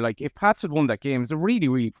 Dan, where like if Pats had won that game, it's a really,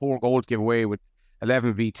 really poor goal to give away with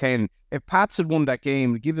 11v10. If Pats had won that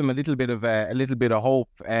game, give them a little bit of hope.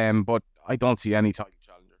 But I don't see any title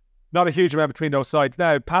challenger. Not a huge amount between those sides.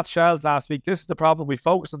 Now, Pats Shells last week. This is the problem. We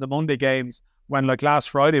focused on the Monday games when, like, last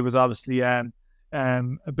Friday was obviously a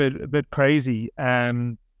bit crazy.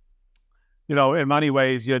 In many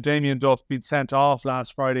ways, Damien Duff being sent off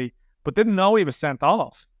last Friday, but didn't know he was sent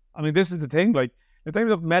off. I mean, this is the thing. Like, if Damien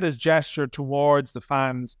Duff met his gesture towards the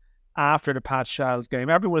fans after the Pat Shells game,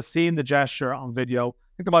 everyone was seeing the gesture on video. I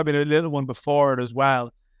think there might have been a little one before it as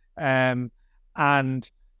well. And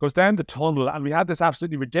goes down the tunnel, and we had this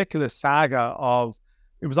absolutely ridiculous saga of,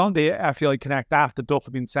 it was on the FEI Connect after Duff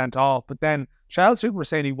had been sent off, but then Shells people were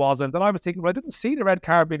saying he wasn't, and I was thinking, well, I didn't see the red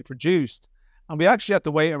card being produced, And we actually had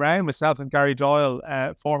to wait around, myself and Gary Doyle,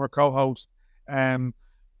 former co-host,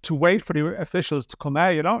 to wait for the officials to come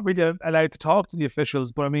out. You're not really allowed to talk to the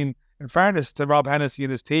officials, but I mean, in fairness to Rob Hennessy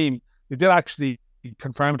and his team, they did actually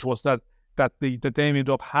confirm to us that Damien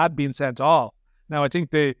Duff had been sent off. Now, I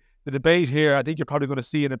think the debate here, I think you're probably going to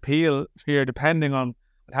see an appeal here depending on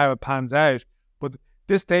how it pans out. But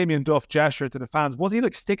this Damien Duff gesture to the fans, was he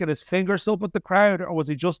like sticking his fingers up at the crowd, or was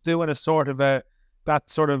he just doing a sort of that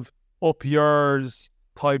sort of up yours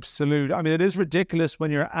type salute? I mean, it is ridiculous when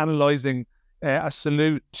you're analysing a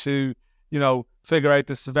salute to, figure out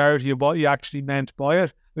the severity of what he actually meant by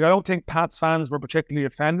it. Like, I don't think Pat's fans were particularly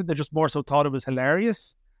offended. They just more so thought it was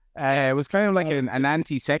hilarious. It was kind of like an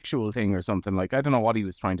anti-sexual thing or something. Like, I don't know what he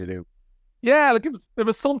was trying to do. Yeah, like it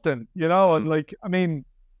was something, and like, I mean,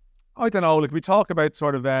 I don't know. Like, we talk about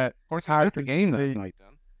sort of of course, it's the game last night. Then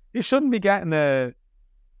you shouldn't be getting I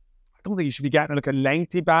don't think you should be getting like a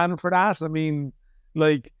lengthy ban for that. I mean,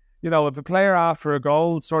 like, if a player after a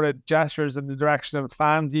goal sort of gestures in the direction of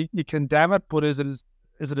fans, you condemn it. But is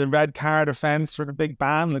it a red card offence or a big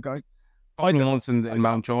ban? Like, I don't know. Once in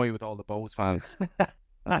Mountjoy with all the Bows fans.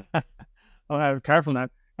 Careful now.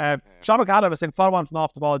 Sean McAdam was saying, follow on from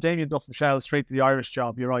off the ball, Damien Duff and Shell straight to the Irish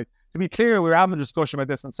job. You're right. To be clear, we were having a discussion about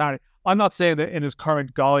this on Saturday. I'm not saying that in his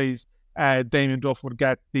current guise, Damien Duff would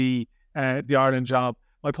get the Ireland job.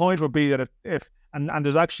 My point would be that if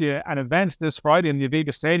there's actually an event this Friday in the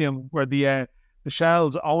Aviva Stadium where the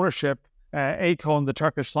Shell's ownership, Akon, the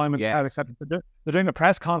Turkish Simon, yes. they're doing a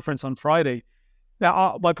press conference on Friday.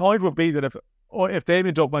 Now, my point would be that if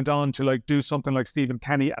Damien Duff went on to like do something like Stephen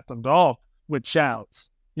Kenny at Dundalk with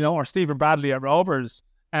Shells, or Stephen Bradley at Rovers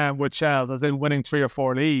with Shells, as in winning 3 or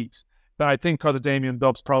 4 leagues, that I think because of Damien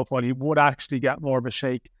Duff's profile, he would actually get more of a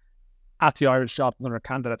shake at the Irish job than other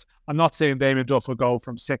candidates. I'm not saying Damien Duff will go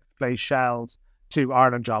from 6th place Shells to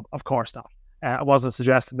Ireland job. Of course not. I wasn't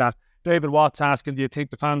suggesting that. David Watts asking, do you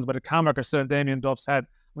think the fans by the Camrock are still in Damien Duff's head?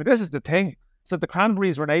 I mean, this is the thing. So the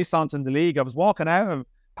Cranberries' renaissance in the league. I was walking out of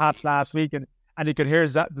Pat's last week and you could hear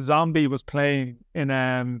the Zombie was playing in...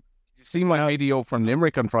 You see my video from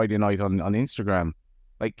Limerick on Friday night on Instagram.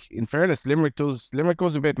 Like, in fairness, Limerick goes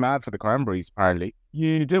a bit mad for the Cranberries, apparently.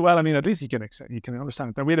 You do well. I mean, at least you can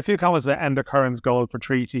understand it. We had a few comments about Enda Curran's goal for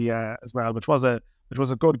Treaty as well, which was a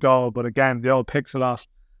good goal. But again, the old Pixel-Lot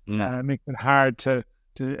makes it hard to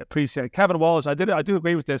appreciate. Kevin Walsh, I do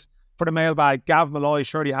agree with this. For the mailbag, Gav Malloy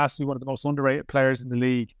surely has to be one of the most underrated players in the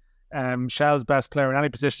league. Shell's best player in any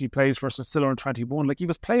position he plays for us is still under 21. Like, he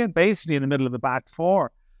was playing basically in the middle of the back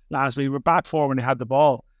four last week. We were back four when he had the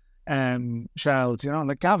ball. Shells,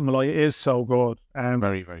 like Gavin Malloy is so good.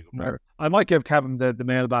 Very, very good. I might give Kevin the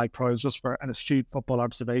mailbag prize just for an astute football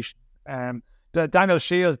observation. Daniel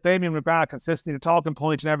Shields, Damien McGrath, consistently the talking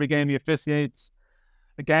point in every game he officiates.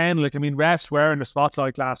 Again, refs were in the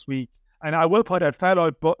spotlight last week. And I will point out, Fell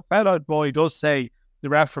Out Boy does say the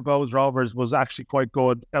ref for Bows Rovers was actually quite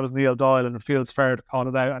good. That was Neil Doyle, and it feels fair to call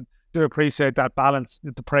it out. And do appreciate that balance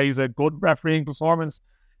to praise a good refereeing performance.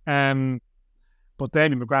 But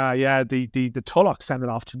Damien McGrath, the Tulloch sending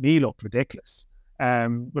off to me looked ridiculous.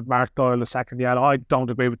 With Mark Doyle the second yellow, I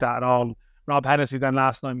don't agree with that at all. Rob Hennessy then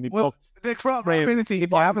last time. Rob Hennessy,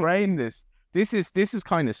 if you haven't seen this is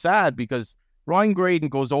kind of sad because Ryan Graydon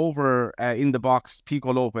goes over in the box,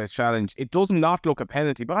 Pico Lopez challenge. It does not look a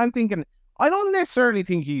penalty, but I'm thinking, I don't necessarily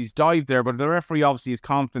think he's dived there, but the referee obviously is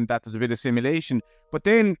confident that there's a bit of simulation. But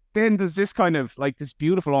then there's this kind of like this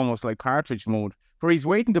beautiful, almost like cartridge mode, where he's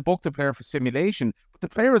waiting to book the player for simulation, but the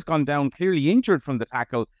player has gone down clearly injured from the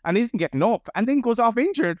tackle and isn't getting up, and then goes off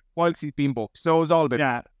injured whilst he's being booked. So it's all a bit...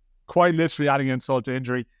 Yeah, quite literally adding insult to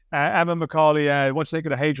injury. Emma McCauley, what's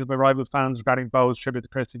taking the hatred by rival fans regarding Bows, tribute to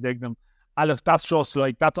Christy Dignam. Look, that's just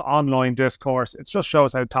like, that's online discourse. It just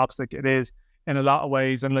shows how toxic it is in a lot of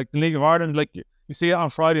ways. And like the League of Ireland, like you see it on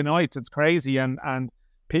Friday nights, it's crazy. And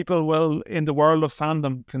people will, in the world of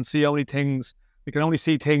fandom, can only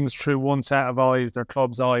see things through one set of eyes, their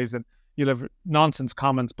club's eyes. And you'll have nonsense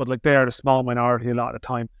comments, but like they're a small minority a lot of the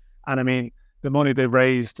time. And I mean, the money they've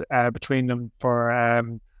raised between them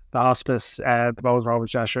for the hospice, the Bows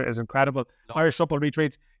Rovers gesture is incredible. Irish football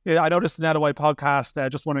retweets. Yeah, I noticed in the LOI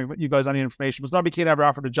podcast, just wondering what you guys any information. Was Nobby Keane ever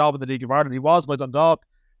offered a job in the League of Ireland? He was by Dundalk.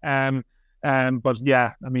 But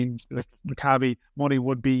yeah, I mean, the Cabby money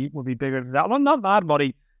would be bigger than that. Well, not mad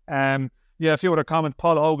money. Yeah, a few other comments.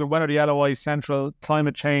 Paul Hogan, when are the LOI Central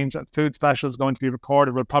climate change and food specials going to be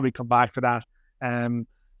recorded? We'll probably come back to that.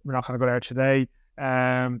 We're not going to go there today.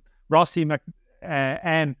 Rossi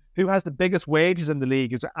McN, who has the biggest wages in the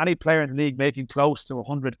league? Is there any player in the league making close to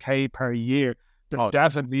 100k per year? There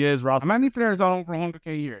definitely is, Ross. How many players are over 100k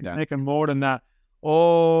a year? Yeah. Making more than that.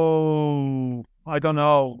 Oh, I don't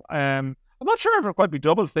know. I'm not sure if it'll quite be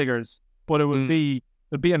double figures, but it'd be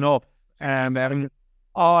enough. I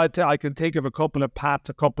can think of a couple of Pats,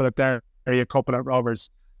 a couple of Derry, a couple of Rovers.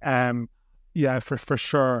 Yeah, for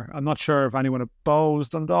sure. I'm not sure if anyone at Bows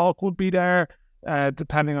Dundalk would be there.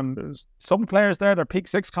 Depending on some players there, their peak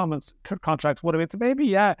six contracts would have been. So maybe,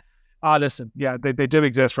 yeah. Listen, yeah, they do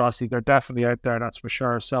exist, Rossi. They're definitely out there, that's for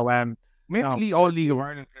sure. So, maybe all League of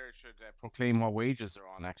Ireland players should proclaim what wages they're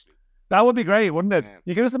on, actually. That would be great, wouldn't it? Yeah.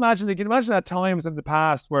 You can imagine at times in the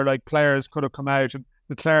past where like players could have come out and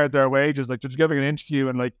declared their wages, like just giving an interview,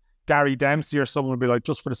 and like Gary Dempsey or someone would be like,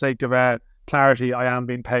 just for the sake of clarity, I am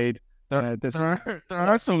being paid. There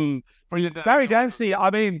are some brilliant. Gary Dempsey,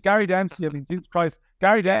 Jesus Christ.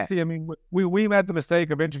 Gary Dempsey, we made the mistake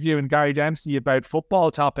of interviewing Gary Dempsey about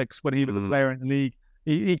football topics when he was a player in the league.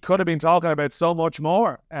 He could have been talking about so much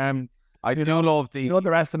more. I do love the... You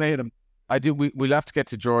underestimate him. I do. We'll have to get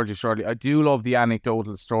to Georgie shortly. I do love the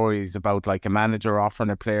anecdotal stories about like a manager offering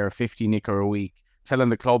a player 50 nicker a week, telling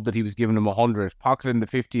the club that he was giving him 100, pocketing the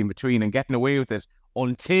 50 in between and getting away with it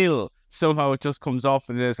until somehow it just comes off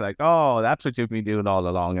and it's like, oh, that's what you've been doing all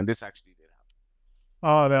along. And this actually did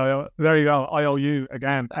happen. Oh, there you go. I owe you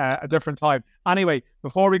again, a different time. Anyway,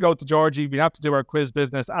 before we go to Georgie, we have to do our quiz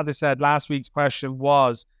business. As I said, last week's question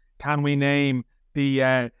was, can we name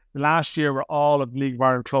the last year where all of the League of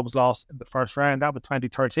Ireland clubs lost in the first round? That was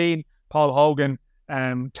 2013. Paul Hogan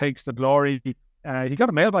takes the glory. He got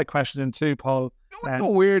a mailbag question in too, Paul. It's so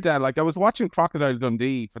weird that, like, I was watching Crocodile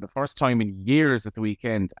Dundee for the first time in years at the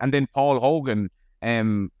weekend, and then Paul Hogan,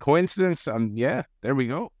 coincidence, and yeah, there we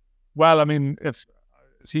go. Well, I mean, is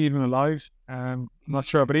he even alive? I'm not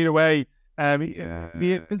sure, but either way, not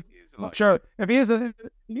sure if he is.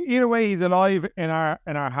 Either way, he's alive in our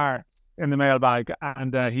heart in the mailbag,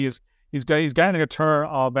 and he's getting a tour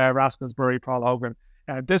of Rasmusbury, Paul Hogan.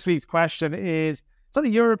 This week's question is, it's on a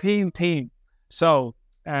European theme, so.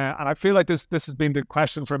 And I feel like this has been the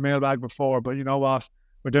question for a mailbag before, but you know what?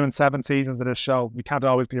 We're doing 7 seasons of this show. We can't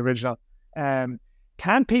always be original.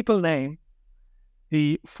 Can people name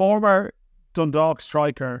the former Dundalk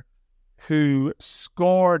striker who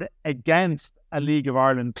scored against a League of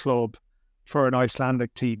Ireland club for an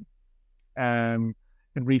Icelandic team in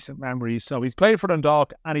recent memory? So he's played for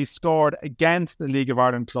Dundalk and he scored against the League of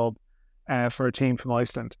Ireland club for a team from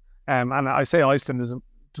Iceland. And I say Iceland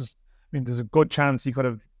is there's a good chance he could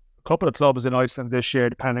have a couple of clubs in Iceland this year,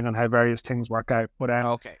 depending on how various things work out. But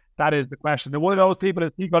okay, that is the question. And one of those people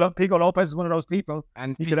is Pico Lopez is one of those people.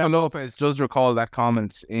 And Pico Lopez does recall that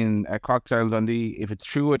comment in Crocodile Dundee. If it's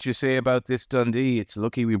true what you say about this Dundee, it's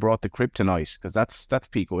lucky we brought the kryptonite, because that's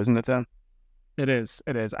Pico, isn't it, Dan? It is.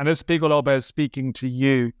 And this Pico Lopez speaking to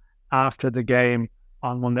you after the game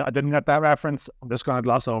on Monday. I didn't get that reference. I'm just going to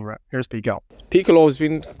gloss over it. Here's Pico. Pico has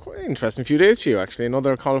been quite an interesting few days for you, actually.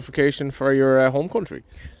 Another qualification for your home country.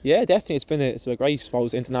 Yeah, definitely. It's been a great, I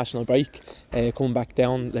suppose, international break. Coming back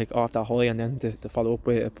down like off that high, and then to follow up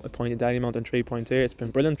with a point in Dalymount and 3 points here. It's been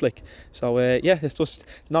brilliant. So it's just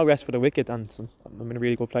no rest for the wicked, and I'm in a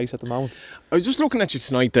really good place at the moment. I was just looking at you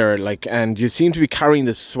tonight there, and you seem to be carrying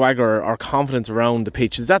the swagger or confidence around the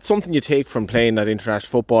pitch. Is that something you take from playing that international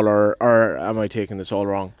football, or am I taking this all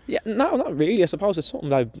wrong? Yeah, no, not really. I suppose it's something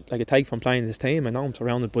that I take from playing this team. I know I'm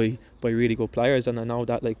surrounded by really good players, and I know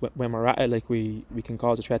that when we're at it, we can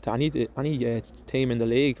cause a threat to any team in the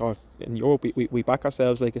league or in Europe. We back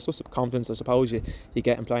ourselves. It's just a confidence, I suppose, you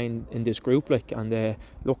get in playing in this group. And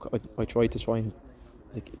I try and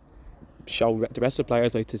show the rest of the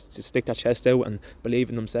players to stick their chest out and believe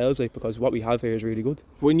in themselves, because what we have here is really good.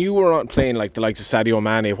 When you were playing the likes of Sadio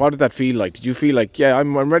Mane, what did that feel like? Did you feel like, yeah,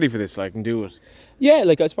 I'm ready for this, I can do it? Yeah,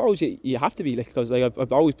 I suppose you have to be, because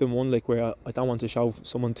I've always been one where I don't want to show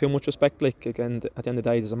someone too much respect. Again, at the end of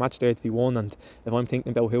the day, there's a match there to be won, and if I'm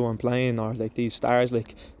thinking about who I'm playing or these stars,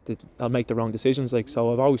 I'll make the wrong decisions.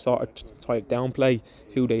 So I've always sort of tried to downplay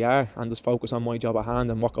who they are and just focus on my job at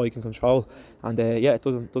hand and what I can control. And it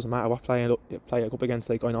doesn't matter what player I go up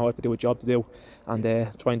against. I know I have to do a job to do, and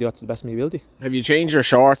try and do that to the best of my ability. Have you changed your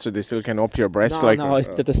shorts, or are they still kind of up to your breast? No,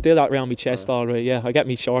 there's still that around my chest already. Yeah, I get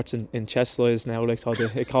me shorts in chest size now, so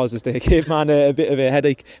it causes the kid man a bit of a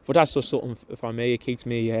headache. But that's just something for me. It keeps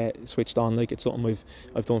me switched on. It's something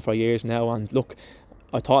I've done for years now. And look,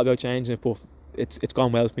 I thought about changing it, but it's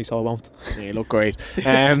gone well for me, so I won't. Yeah, you look great.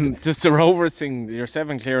 Just the Rovers thing, you're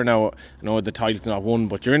 7 clear now. I know the title's not won,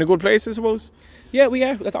 but you're in a good place, I suppose. Yeah, we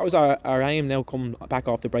are. That was our aim now. Come back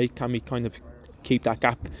off the break, can we kind of keep that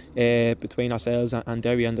gap between ourselves and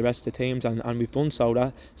Derry and the rest of the teams, and we've done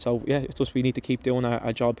so. So yeah, it's just we need to keep doing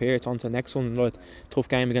our job here. It's on to the next one. Like, tough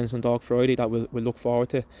game against Dundalk Friday that we'll look forward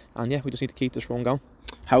to, and yeah, we just need to keep this run going.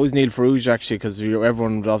 How is Neil Farrugia actually? Because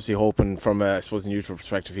everyone was obviously hoping from I suppose a neutral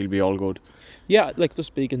perspective he'll be all good. Yeah, like just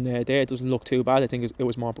speaking there, it doesn't look too bad. I think it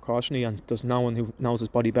was more precautionary, and there's no one who knows his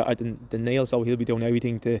body better than Neil, so he'll be doing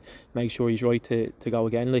everything to make sure he's right to go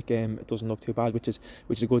again. Like, it doesn't look too bad, which is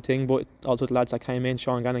a good thing. But also the lads that came in,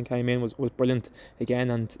 Sean Gannon came in, was brilliant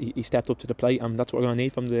again, and he stepped up to the plate, and that's what we're going to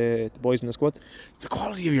need from the boys in the squad. It's the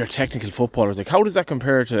quality of your technical footballers. Like, how does that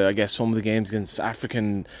compare to, I guess, some of the games against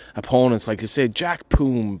African opponents? Like, you say, Jack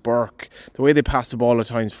Poom, Burke, the way they pass the ball at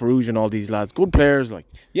times, Farrugia and all these lads, good players. Like,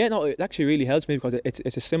 yeah, no, it actually really helps me because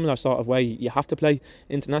it's a similar sort of way you have to play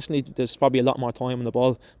internationally. There's probably a lot more time on the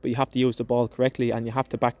ball, but you have to use the ball correctly, and you have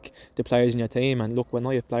to back the players in your team. And look, when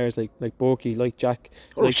I have players like Borky, like Jack,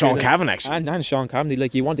 like Sean Cavan actually, and Sean Cavan,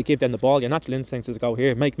 like, you want to give them the ball. Your natural instinct is to go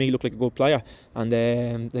here, make me look like a good player,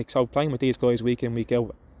 and like, so playing with these guys week in, week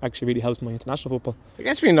out actually really helps my international football. I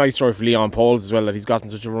guess it's been a nice story for Leon Pauls as well, that he's gotten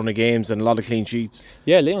such a run of games and a lot of clean sheets.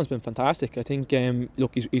 Yeah, Leon's been fantastic. I think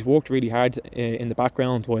look, he's worked really hard in the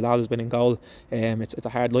background while Al has been in goal. It's a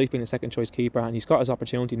hard life being a second choice keeper, and he's got his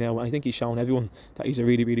opportunity now. I think he's shown everyone that he's a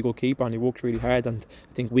really, really good keeper, and he works really hard, and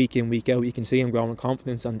I think week in, week out you can see him growing in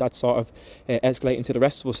confidence, and that's sort of escalating to the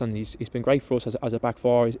rest of us, and he's been great for us as a back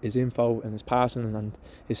four. His info and his passing and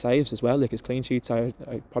his saves as well, like his clean sheets are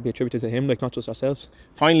probably attributed to him, like, not just ourselves.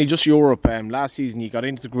 Finally, just Europe. Last season you got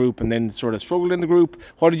into the group and then sort of struggled in the group.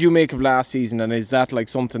 What did you make of last season, and is that like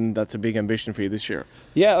something that's a big ambition for you this year?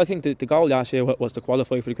 Yeah, I think the goal last year was to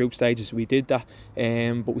qualify for the group stages. We did that,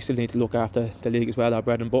 but we still need to look after the league as well, our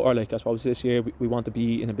bread and butter. Like, I suppose this year we want to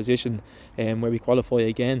be in a position where we qualify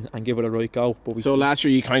again and give it a right go. So last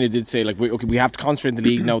year you kind of did say, like, we have to concentrate in the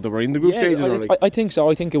league now that we're in the group stages? I think so.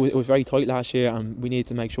 I think it was very tight last year, and we need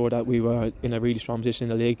to make sure that we were in a really strong position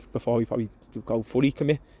in the league before we probably go fully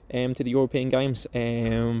commit to the European games.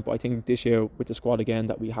 But I think this year with the squad again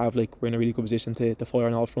that we have, like, we're in a really good position to fire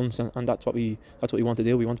on all fronts, and that's what we want to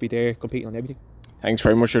do. We want to be there competing on everything. Thanks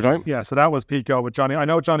very much for your time. Yeah, so that was Pico with Johnny. I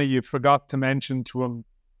know, Johnny, you forgot to mention to him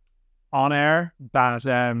on air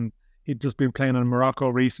that he'd just been playing in Morocco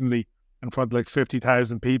recently in front of like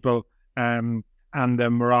 50,000 people, and the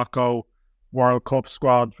Morocco World Cup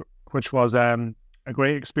squad, which was a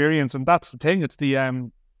great experience. And that's the thing, it's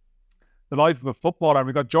the life of a footballer.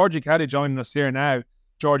 We've got Georgie Kelly joining us here now.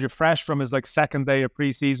 Georgie, fresh from his like second day of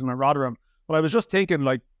pre-season at Rotherham. But I was just thinking,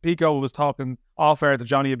 like, Pico was talking off air to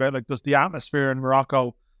Johnny about, like, just the atmosphere in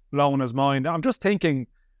Morocco blowing his mind. I'm just thinking,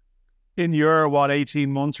 in your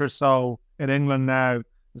 18 months or so in England now,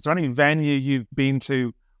 is there any venue you've been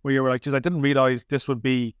to where you were like, geez, I didn't realise this would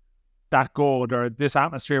be that good, or this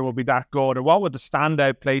atmosphere would be that good, or what were the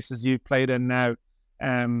standout places you've played in now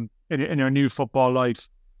in your new football life?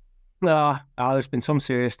 There's been some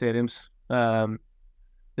serious stadiums.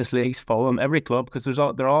 This league's full of every club, because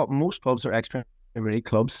most clubs are extra League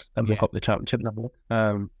clubs and make up the championship level.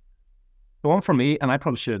 The one for me, and I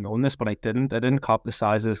probably should have known this, but I didn't. I didn't cop the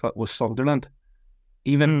size of it, was Sunderland.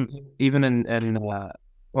 Even in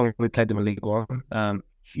when we played them in League One,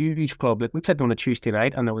 huge club. Like, we played them on a Tuesday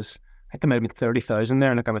night, and I think there might have been 30,000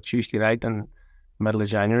 there, like on a Tuesday night in the middle of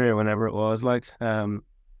January or whenever it was. Like,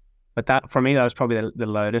 but that for me, that was probably the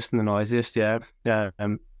loudest and the noisiest. Yeah.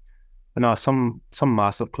 But no, some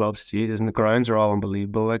massive clubs, Jesus, and the grounds are all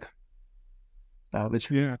unbelievable. Like,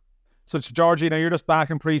 savage. Yeah. So, Georgie, now you're just back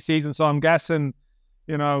in pre-season, so I'm guessing,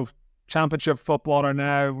 championship footballer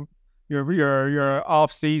now. You're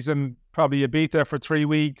off season. Probably you beat there for 3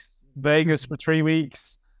 weeks, Vegas for 3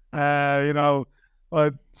 weeks.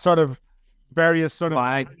 Sort of various sort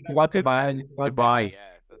of goodbye. Yeah,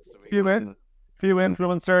 that's the way. Few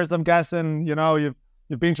influencers. I'm guessing.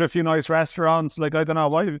 You've been to a few nice restaurants. Like, I don't know,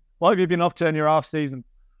 what have you been up to in your off season?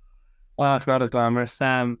 Well, it's not as glamorous.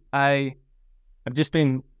 I've just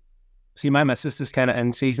been. See, my missus is kind of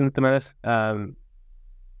in season at the minute,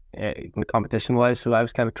 competition wise. So I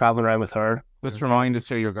was kind of traveling around with her. Just remind us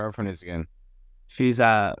who your girlfriend is again. She's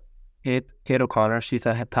Kate O'Connor. She's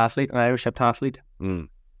a heptathlete, an Irish heptathlete.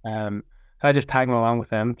 I just tagging along with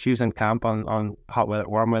them. She was in camp on hot weather,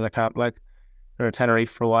 warm weather camp, like, or at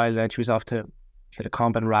Tenerife for a while. Then she was off to a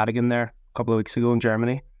comp in Radigan there a couple of weeks ago in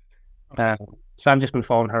Germany. So I've just been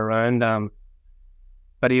following her around,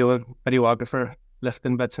 videographer,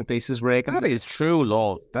 lifting bits and pieces, raking. That is true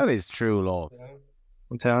love.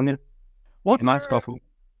 I'm telling you. What? Nice stuff.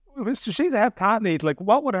 So she's a heptathlete. Like,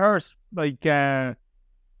 what would her,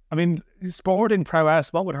 sporting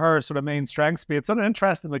prowess, what would her sort of main strengths be? It's sort of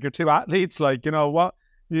interesting, like, your two athletes, like, what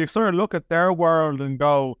you sort of look at their world and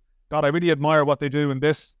go, God, I really admire what they do in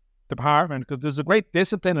this department, because there's a great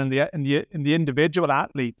discipline in the individual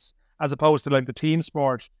athletes as opposed to like the team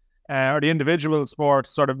sport or the individual sport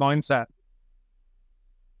sort of mindset.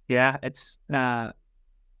 Yeah, it's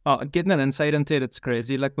getting an insight into it. It's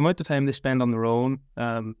crazy. Like the amount of time they spend on their own.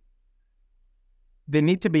 They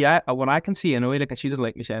need to be. What I can see anyway. Like, and she doesn't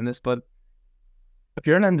like me saying this, but if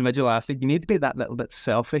you're an individual athlete, you need to be that little bit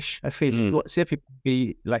selfish. I feel. See if you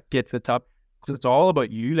be like get to the top, because it's all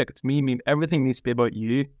about you. Like it's me. Everything needs to be about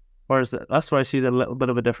you. Whereas that's where I see the little bit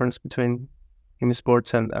of a difference between human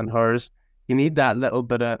sports and hers. You need that little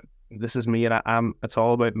bit of this is me and it's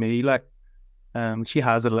all about me. Like, she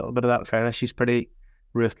has a little bit of that fairness. She's pretty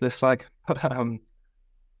ruthless, like, but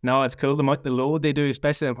no, it's cool. The load they do,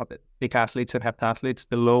 especially in big athletes and heptathletes,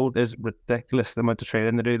 the load is ridiculous. The amount of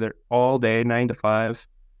training they do, they're all day 9 to 5.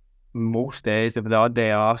 Most days, if the odd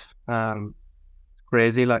day off,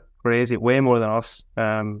 crazy, way more than us.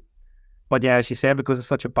 But yeah, as she said, because it's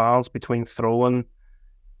such a balance between throwing,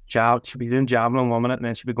 she'll be doing javelin 1 minute, and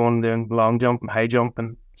then she'll be going and doing long jump and high jump,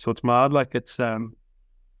 and so it's mad. Like it's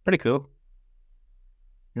pretty cool.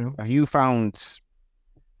 You know? Have you found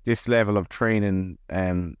this level of training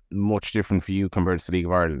much different for you compared to the League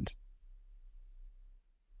of Ireland?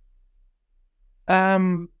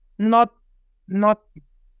 Not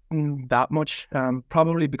that much.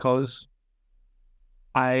 Probably because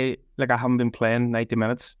I haven't been playing 90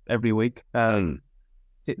 minutes every week. The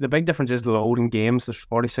big difference is the load in games. There's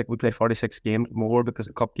 46. We play 46 games more because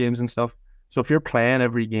of cup games and stuff. So if you're playing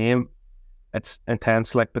every game, it's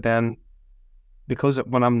intense. Like, but then because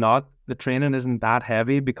when I'm not, the training isn't that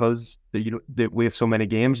heavy because we have so many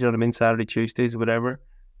games. You know what I mean? Saturday, Tuesdays, whatever.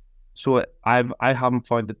 So I haven't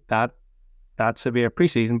found that severe.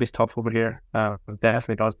 Pre-season be tough over here. It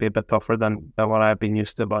definitely does be a bit tougher than what I've been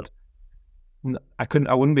used to. But I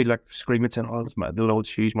wouldn't be like screaming saying, "Oh, the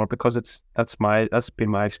load's huge," more because that's been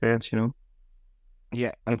my experience. You know.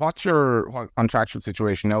 Yeah, and what's your contractual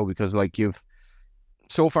situation now? Because like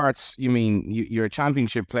so far you're a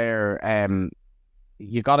championship player.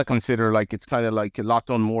 You got to consider like it's kind of like a lot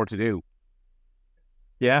done more to do.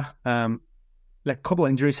 Yeah, like a couple of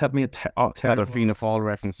injuries had me Another Fianna Fáil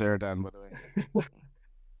reference there, Dan, by the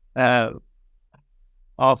way.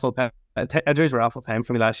 Awful. Injuries were awful time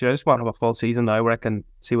for me last year. I just want to have a full season now where I can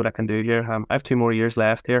see what I can do here. I have 2 more years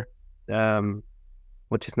left here,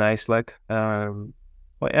 which is nice. Like,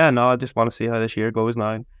 but yeah, no, I just want to see how this year goes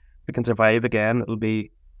now. If we can survive again, it'll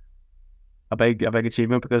be a big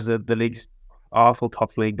achievement because the league's awful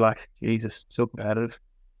tough league. Like, Jesus, so competitive.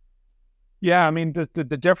 Yeah, I mean the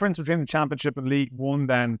difference between the Championship and League One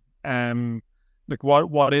then, like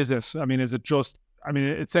what is it? I mean, is it just? I mean,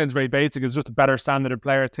 it sounds very basic. It's just a better standard of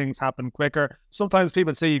player. Things happen quicker. Sometimes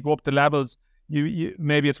people say you go up the levels. You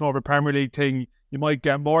maybe it's more of a Premier League thing. You might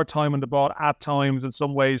get more time on the ball at times in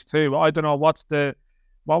some ways too. I don't know what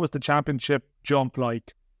was the Championship jump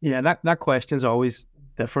like? Yeah, that question's always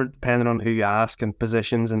different depending on who you ask and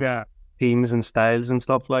positions and teams and styles and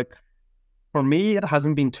stuff. Like for me, it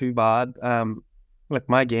hasn't been too bad. Like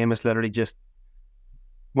my game is literally just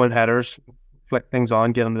win headers, flick things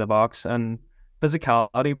on, get into the box, and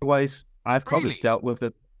physicality wise, I've probably dealt with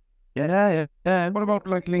it. Yeah. What about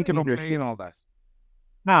like linking up play and all that?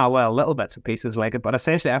 Well, little bits and pieces like it, but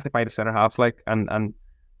essentially I have to fight a centre half like and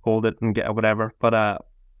hold it and get whatever. But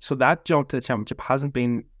so that jump to the Championship hasn't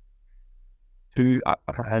been too.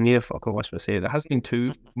 I need to fucking watch what I say. There hasn't been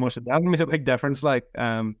too much. There hasn't been a big difference. Like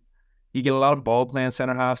you get a lot of ball playing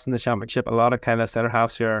centre halves in the Championship. A lot of kind of centre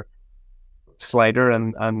halves who are slider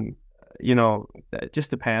and you know, it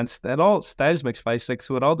just depends. It all styles mix spice, like,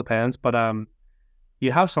 so it all depends. But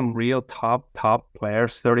you have some real top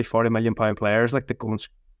players, 30, 40 million pound players, like that go and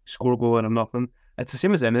score goal out of nothing. It's the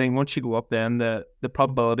same as anything. Once you go up, then the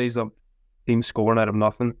probabilities of teams scoring out of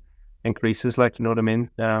nothing increases, like, you know what I mean?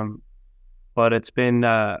 But it's been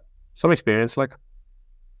some experience, like.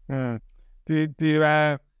 Do you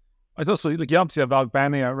I just like you obviously have Og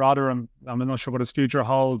Benny at Rotherham. I'm not sure what his future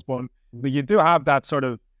holds, but you do have that sort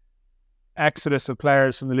of exodus of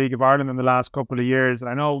players from the League of Ireland in the last couple of years, and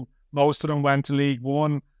I know most of them went to League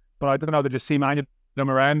One, but I don't know, they just seem any of them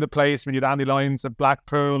around the place. When you had Andy Lyons at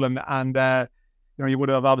Blackpool, and you know, you would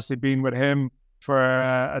have obviously been with him for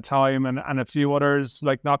a time, and a few others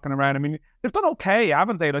like knocking around. I mean, they've done okay,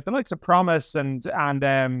 haven't they? Like the likes of Promise and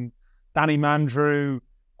Danny Mandrew,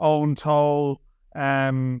 Owen Toll.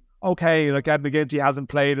 Okay, like Ed McGinty hasn't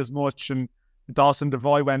played as much, and Dawson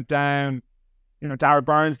Devoy went down. You know, Darragh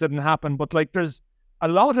Burns didn't happen, but like there's a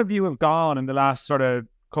lot of you have gone in the last sort of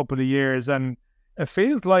couple of years, and it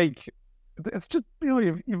feels like it's just, you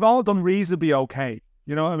know, you've all done reasonably okay.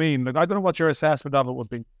 You know what I mean? Like, I don't know what your assessment of it would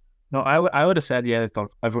be. No, I would have said, yeah,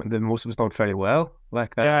 most of us done fairly well.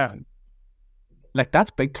 Like, Yeah. Like,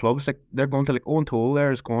 that's big clubs. Like, they're going to, like, Owen Toole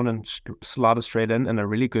there is going and slotted straight in a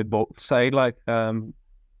really good boat side. Like,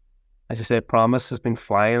 as you said, Promise has been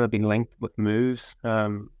flying. They've been linked with moves.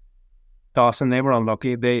 Dawson, they were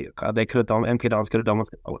unlucky. They could have done, MK Dons could have done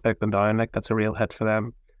without them down. Like, that's a real hit for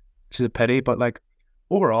them, which is a pity. But, like,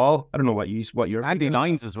 overall, I don't know what you're... Andy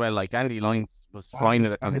Lyons as well. Like, Andy Lyons was flying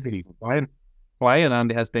at the season. Flying,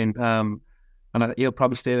 Andy has been... and he'll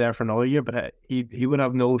probably stay there for another year, but he would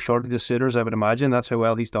have no shortage of suitors, I would imagine. That's how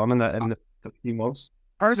well he's done in the few months.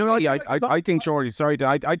 Personally, I think, Georgie,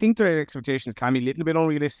 I think the expectations can be a little bit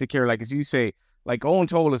unrealistic here. Like, as you say, like, Owen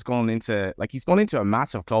Toole has gone into, like, he's gone into a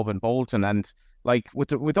massive club in Bolton, and, like,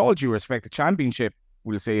 with all due respect, the Championship,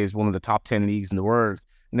 we'll say, is one of the top 10 leagues in the world.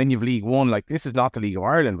 And then you've League One. Like, this is not the League of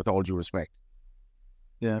Ireland, with all due respect.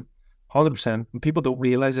 Yeah, 100%. People don't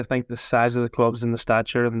realise, I think, the size of the clubs and the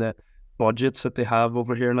stature and the budgets that they have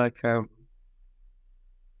over here. Like,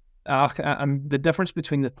 and the difference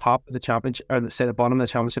between the top of the Championship, or the bottom of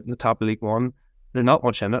the Championship and the top of League One, there's not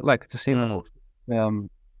much in it. Like, it's the same.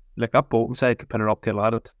 Like, that Bolton side could put it up to a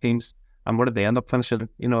lot of teams. And where did they end up finishing?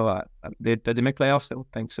 You know, did they make playoffs? I don't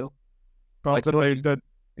think so. But they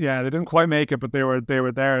didn't quite make it, but they were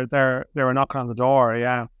there. They were knocking on the door.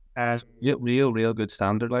 Yeah. Real good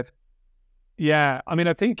standard, like. Yeah, I mean,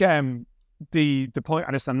 I think the point,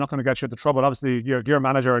 and I'm not going to get you into trouble. Obviously, your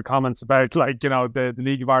manager had comments about, like, you know, the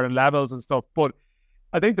League of Ireland levels and stuff. But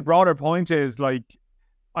I think the broader point is, like,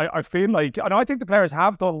 I feel like, I think the players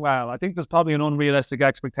have done well. I think there's probably an unrealistic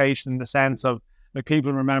expectation in the sense of, like,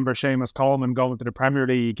 people remember Seamus Coleman going to the Premier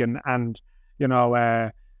League and you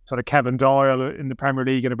know, sort of Kevin Doyle in the Premier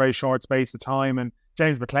League in a very short space of time, and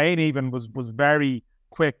James McLean even was very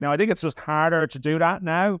quick. Now, I think it's just harder to do that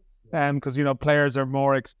now, because, you know, players are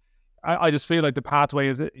more. I just feel like the pathway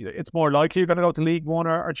is, it's more likely you're going to go to League One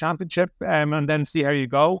or Championship, and then see how you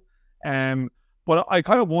go. But I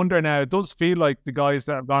kind of wonder now, it does feel like the guys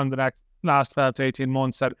that have gone the last 12 to 18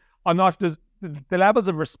 months that I'm not, the levels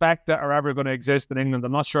of respect that are ever going to exist in England,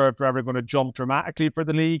 I'm not sure if they're ever going to jump dramatically for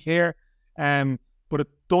the league here. But it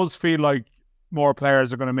does feel like more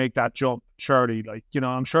players are going to make that jump, surely. Like, you know,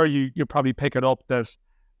 I'm sure you probably pick it up that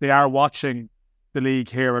they are watching the league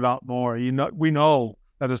here a lot more. You know, we know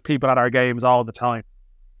that there's people at our games all the time.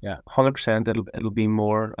 Yeah, 100%. It'll be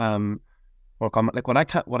more common. Like,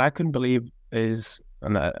 what I couldn't believe is,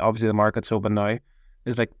 and obviously the market's open now,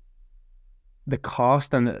 is like the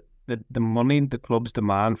cost and the money the clubs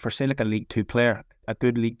demand for, say, like a League Two player, a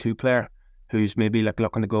good League Two player who's maybe like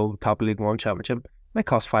looking to go top of League One Championship, might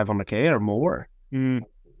cost 500k or more.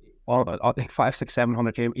 I think 500,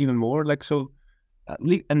 600, 700k, even more. Like, so,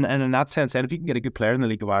 and in that sense, then if you can get a good player in the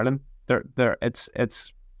League of Ireland,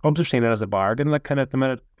 it's clubs are seeing it as a bargain. Like, kind of at the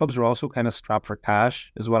minute, clubs are also kind of strapped for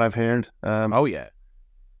cash, is what I've heard. Oh yeah,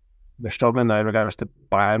 they're struggling now in regards to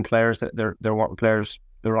buying players. That they're wanting players.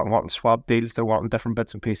 They're wanting swap deals. They're wanting different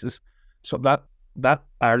bits and pieces. So that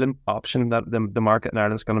Ireland option, that the market in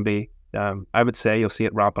Ireland is going to be, I would say you'll see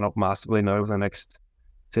it ramping up massively now over the next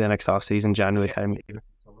off season, January time.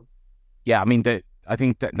 Yeah, I mean, I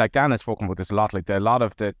think that, like, Dan has spoken about this a lot. Like, a lot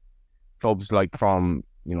of the clubs, like, from,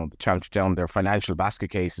 you know, the Championship down, their financial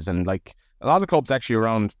basket cases, and like a lot of clubs actually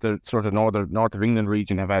around the sort of north of England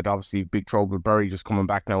region have had obviously big trouble. Bury just coming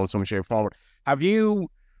back now in some shape or form. Have you,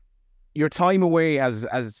 your time away, has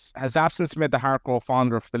absence made the heart grow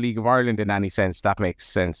fonder for the League of Ireland in any sense? If that makes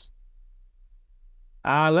sense.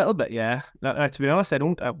 A little bit, yeah. To be honest, I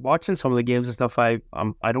don't. Watching some of the games and stuff, I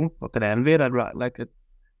don't fucking envy it. I'd like it.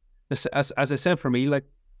 As I said, for me, like,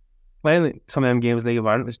 playing some of them games in the League of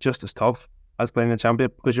Ireland is just as tough as playing the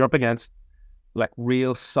Championship, because you're up against, like,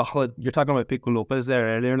 real solid. You're talking about Pico Lopez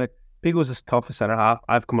there earlier. Like, Pico's as tough a centre half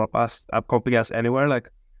I've come up against anywhere. Like,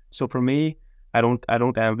 so for me, I don't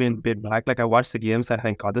envy and being back. Like, I watch the games, I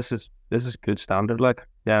think, God, this is good standard. Like,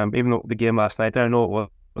 even though the game last night there, I know it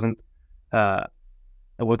wasn't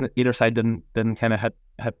either side didn't kind of hit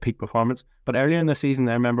peak performance. But earlier in the season,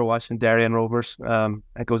 I remember watching Derry and Rovers.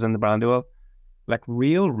 It goes in the Brandywell, like,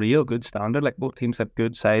 real good standard. Like, both teams had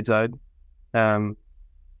good sides out.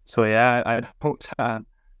 So yeah, I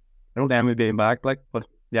don't envy being back. Like, but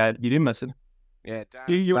yeah, you do miss it. Yeah, Dan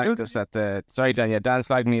slagged us at the... Sorry, Dan. Yeah, Dan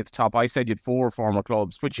slagged me at the top. I said you had 4 former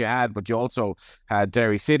clubs, which you had, but you also had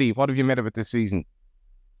Derry City. What have you made of it this season?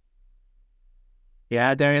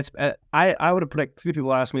 Yeah, Derry, I would have predicted, a few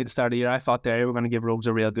people asked me at the start of the year, I thought Derry were going to give Rogues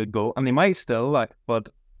a real good go, and they might still, like, but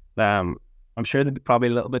I'm sure they'd be probably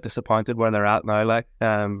a little bit disappointed where they're at now, like,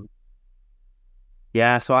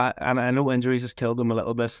 yeah, so I know injuries has killed them a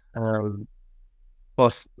little bit, but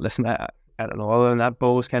But listen, I don't know. Other than that,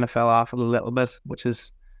 Bowes kind of fell off a little bit, which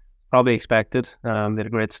is probably expected. They had a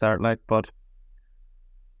great start, but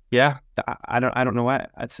yeah, I don't know why.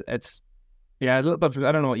 It's a little bit.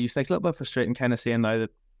 I don't know what you think. It's a little bit frustrating, kind of seeing now that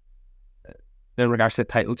in regards to the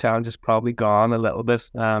title challenge is probably gone a little bit.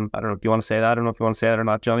 I don't know if you want to say that. I don't know if you want to say that or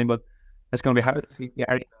not, Johnny, but it's going to be hard to see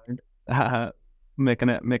Gary making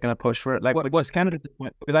a push for it. What's kind of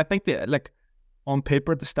because I think that on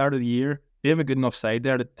paper at the start of the year they have a good enough side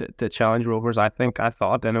there to challenge Rovers. I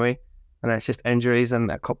thought anyway, and it's just injuries and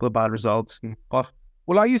a couple of bad results.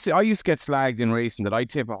 Well, I used to get slagged in racing that I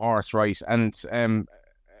tip a horse right, and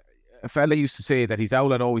a fella used to say that his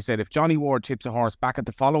outlet always said if Johnny Ward tips a horse back at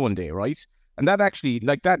the following day, right? And that actually,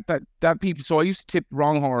 that people, so I used to tip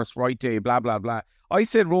wrong horse right day, blah, blah, blah. I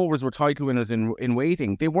said Rovers were title winners in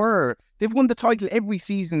waiting. They've won the title every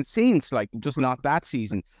season since, just not that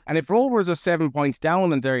season. And if Rovers are 7 points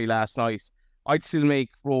down on Derry last night, I'd still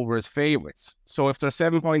make Rovers favourites. So if they're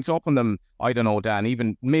 7 points up on them, I don't know, Dan,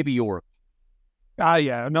 even maybe Europe.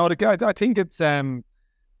 Yeah. No, I think it's, no,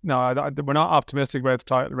 we're not optimistic about the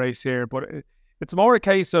title race here, but it's more a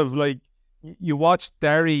case of you watch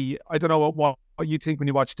Derry. I don't know what you think when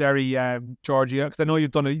you watch Derry, Georgie, because I know you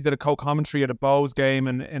did a co-commentary at a Bowes game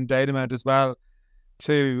in Datamount as well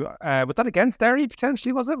too. Was that against Derry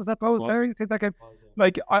potentially? Was that Bowes Derry? I think that game.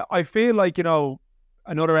 I feel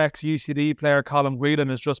another ex-UCD player, Colin Whelan,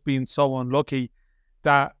 has just been so unlucky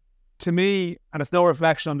that, to me, and it's no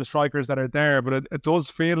reflection on the strikers that are there, but it does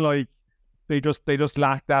feel like they just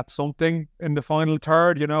lack that something in the final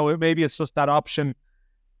third. Maybe it's just that option.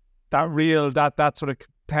 That sort of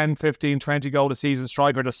 10, 15, 20 goal a season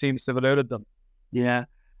striker just seems to have eluded them. Yeah.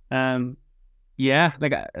 I know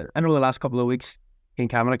the last couple of weeks, King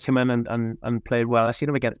Cameron came in and played well. I seen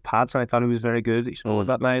him against Pats and I thought he was very good. He scored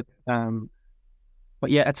that night. But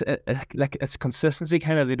yeah, it's consistency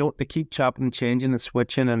kind of. They keep chopping and changing and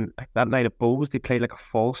switching. And that night at Bowes, they played a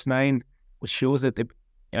false nine, which shows that they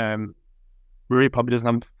Rory probably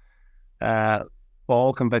doesn't have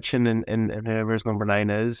ball conviction in whoever's number 9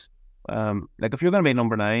 is. If you're going to be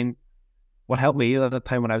number 9, what helped me at the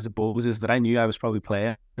time when I was at Bowes is that I knew I was probably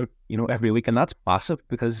playing, every week, and that's massive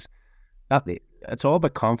because it's all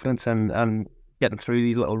about confidence and getting through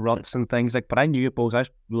these little ruts and things. But I knew at Bowes I was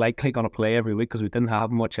likely going to play every week because we didn't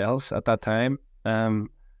have much else at that time.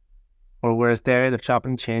 Or whereas there, they're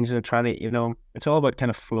chopping and changing and trying to, it's all about kind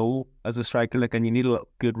of flow as a striker, and you need a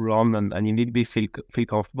good run and you need to feel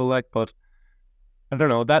comfortable, but I don't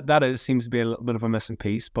know, that seems to be a little bit of a missing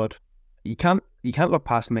piece, but you can't look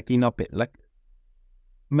past Mickey not be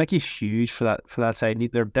Mickey's huge for that side.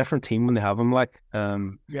 They're a different team when they have him,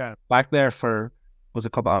 back there for was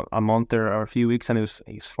a month or a few weeks, and he was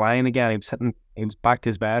flying again. He was back to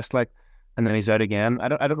his best, and then he's out again. I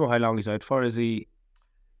don't know how long he's out for. Is he?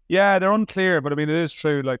 Yeah, they're unclear, but I mean, it is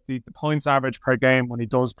true. The points average per game when he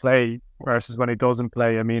does play versus when he doesn't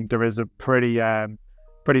play, I mean, there is a pretty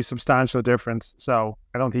substantial difference. So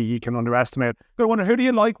I don't think you can underestimate it. But I wonder, who do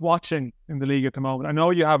you like watching in the league at the moment? I know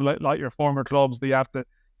you have your former clubs that you have to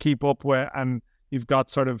keep up with, and you've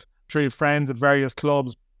got sort of 3 friends at various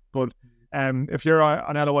clubs. But if you're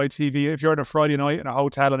on LOI TV, if you're on a Friday night in a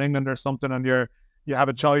hotel in England or something, and you have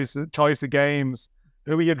a choice of games,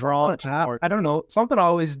 who are you drawn to? I don't know. Something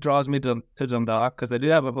always draws me to Dundalk because I do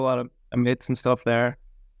have a lot of mates and stuff there.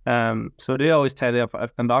 So they always tell you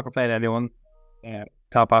if Dundalk are playing anyone,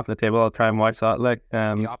 top off the table, I'll try and watch that.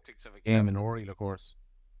 The optics of a game in Oriel, of course.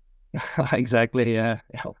 Exactly. Yeah,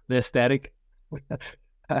 the aesthetic.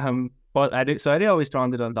 But I do always drawn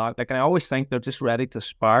to Dundalk. I always think they're just ready to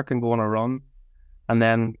spark and go on a run, and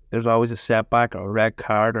then there's always a setback or a red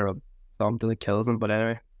card or something that kills them. But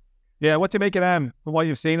anyway. Yeah, what do you make of them? From what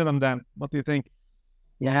you've seen of them, then, what do you think?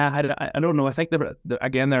 Yeah, I don't know. I think they're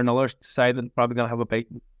another side that's probably going to have a big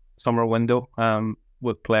summer window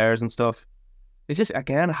with players and stuff. They just,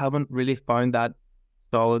 again, haven't really found that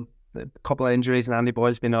solid. A couple of injuries and Andy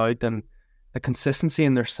Boyle's been out, and the consistency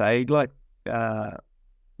in their side. When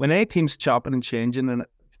any team's chopping and changing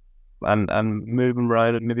and moving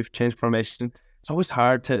around and maybe change formation, it's always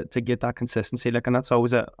hard to get that consistency. And that's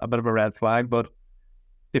always a bit of a red flag, but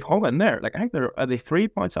they've hung in there. I think are they 3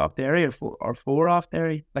 points off the area or 4 off the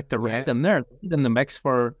area? They're right in there, in the mix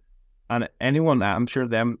for. And anyone, I'm sure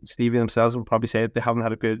Stevie themselves will probably say that they haven't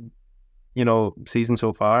had a good, season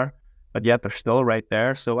so far, but yet they're still right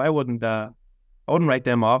there. So I wouldn't write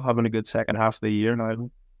them off having a good second half of the year now.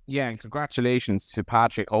 Yeah, and congratulations to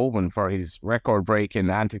Patrick Hoban for his record-breaking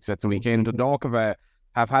antics at the weekend. Dundalk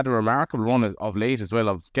have had a remarkable run of late as well,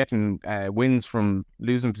 of getting wins from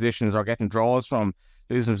losing positions or getting draws from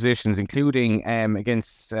losing positions, including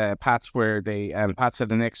against Pats, where they Pats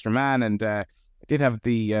had an extra man, and did have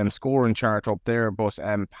the scoring chart up there, but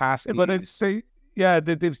Pat but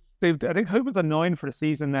they've I think who was a 9 for the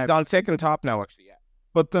season now? He's on second top now, actually. Yeah.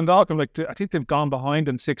 But Dundalk, like, I think they've gone behind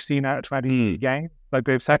in 16 out of 20 games. Like,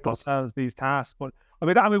 they've set themselves these tasks. But I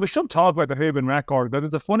mean, we should talk about the Hooban record. But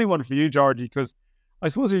it's a funny one for you, Georgie, because I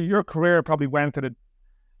suppose your career probably went to the.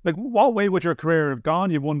 Like, what way would your career have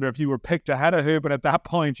gone? You wonder if you were picked ahead of Hooban at that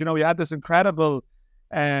point. You know, you had this incredible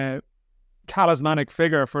talismanic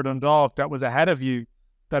figure for Dundalk that was ahead of you,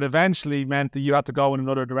 that eventually meant that you had to go in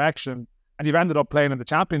another direction, and you've ended up playing in the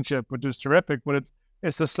championship, which is terrific. But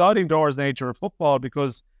it's the sliding doors nature of football,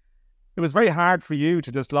 because it was very hard for you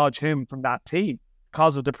to dislodge him from that team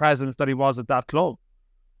because of the presence that he was at that club.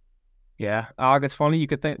 Yeah, it's funny. You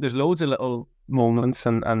could think there's loads of little moments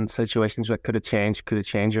and situations that could have changed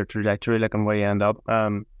your trajectory, like, and where you end up.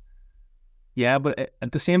 Yeah, but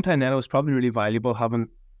at the same time, then it was probably really valuable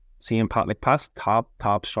seeing Pat. Like, Pat's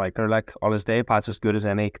top striker. Like, on his day, Pat's as good as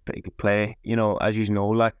any. He could play, you know, as you know,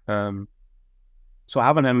 like. So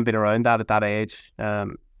having him been around that at that age,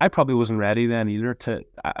 I probably wasn't ready then either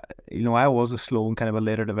I was a slow and kind of a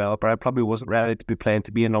later developer. I probably wasn't ready to be playing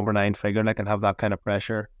to be a number 9 figure, like, and have that kind of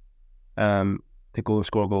pressure to go and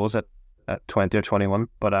score goals at 20 or 21.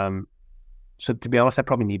 But so to be honest, I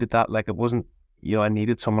probably needed that. Like, it wasn't, you know, I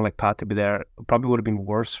needed someone like Pat to be there. It probably would have been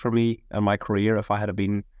worse for me and my career if I had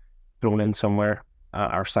been thrown in somewhere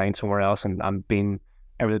or signed somewhere else and been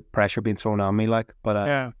every pressure being thrown on me. Like, but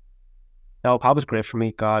yeah. No, Pat was great for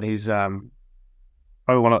me. God, he's probably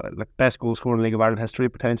one of the best goal scorer in League of Ireland history,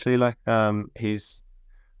 potentially. Like, he's,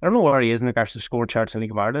 I don't know where he is in regards to scoring charts in League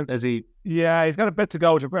of Ireland. Is he? Yeah, he's got a bit to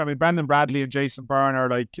go. I mean, Brendan Bradley and Jason Byrne are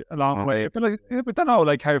like a long way. But like, I don't know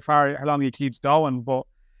like how long he keeps going. But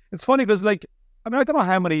it's funny because, like, I mean, I don't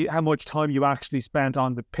know how much time you actually spent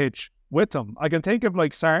on the pitch with them. I can think of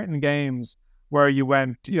like certain games where you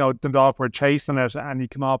went, you know, Dundalk were chasing it and you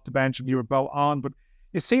come off the bench and you were both on. But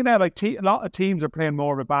you see now, like, a lot of teams are playing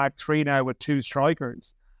more of a back three now with 2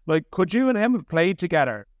 strikers. Like, could you and him have played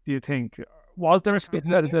together, do you think? Was there a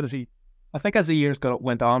compatibility? I think as the years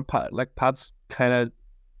went on, Pat's kind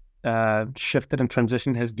of shifted and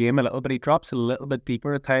transitioned his game a little bit. He drops a little bit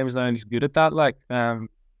deeper at times now, and he's good at that. Like,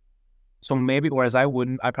 so maybe, whereas I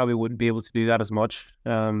probably wouldn't be able to do that as much.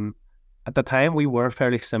 At the time, we were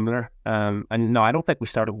fairly similar. And no, I don't think we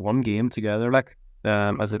started one game together. Like,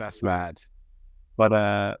 that's mad.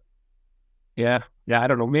 But yeah, I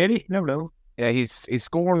don't know. Maybe, you never know. Yeah, his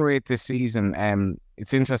scoring rate this season.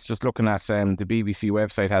 It's interesting just looking at the BBC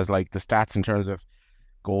website has like the stats in terms of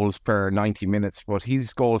goals per 90 minutes, but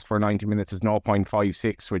his goals per 90 minutes is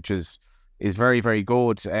 0.56, which is very, very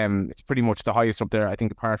good. It's pretty much the highest up there, I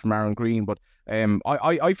think, apart from Aaron Green. But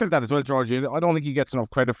I felt that as well, Georgie. I don't think he gets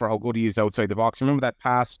enough credit for how good he is outside the box. Remember that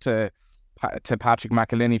pass to Patrick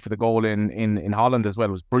McElhenney for the goal in Holland as well?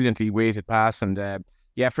 It was brilliantly weighted pass, and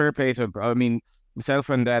yeah, fair play to. I mean, myself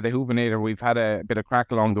and the Hoobinator, we've had a bit of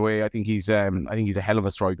crack along the way. I think he's a hell of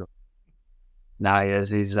a striker. Nah, he is.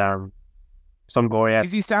 He's some goal. Yeah.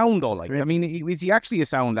 Is he sound though? Like, I mean, is he actually a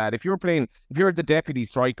sound lad? If you're the deputy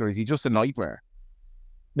striker, is he just a nightmare?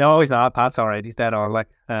 No, he's not. Pat's all right. He's dead on. Like,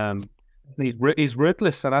 he's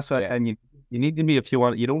ruthless, and that's what. Yeah. And you need to be, if you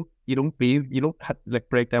want. You don't like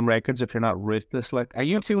break them records if you're not ruthless. Like, are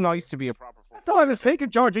you too nice to be a proper footballer? That's all I was thinking,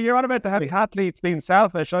 Georgie. You're on about the heavy athletes being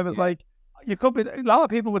selfish. I was like, you could be. A lot of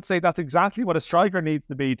people would say that's exactly what a striker needs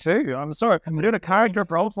to be too. I'm sorry, I'm doing a character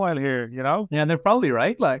profile here. You know. Yeah, they're probably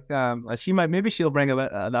right. Like, she'll bring a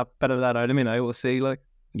bit of that out of me. I will see. Like,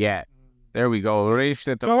 yeah, there we go. Race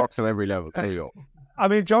that works on every level. There we go. I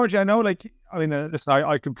mean, Georgie, I know. Like, I mean, listen,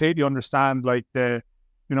 I completely understand. Like the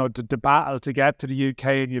battle to get to the UK,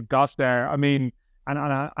 and you've got there. I mean,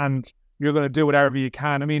 and you're going to do whatever you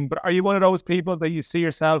can. I mean, but are you one of those people that you see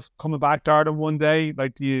yourself coming back to Ireland one day?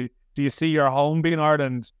 Like, do you see your home being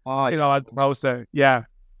Ireland? Oh, you know, as opposed to, yeah.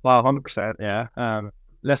 Well, 100%, yeah.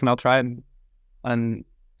 Listen, I'll try and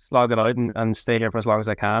slog it out and stay here for as long as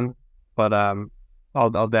I can. But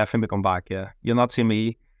I'll definitely come back, yeah. You'll not see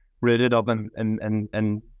me rooted up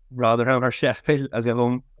in Rotherham or Sheffield as a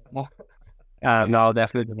home. No, I'll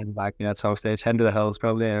definitely be back at some stage. Head to the hills,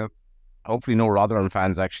 probably, yeah. Hopefully no Rotherham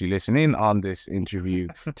fans actually listen in on this interview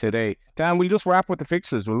today. Dan, we'll just wrap with the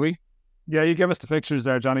fixtures, will we? Yeah, you give us the fixtures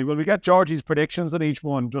there, Johnny. Will we get Georgie's predictions on each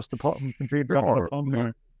one just to put them here?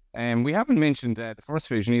 We haven't mentioned the first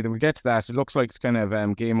division either. We'll get to that. It looks like it's kind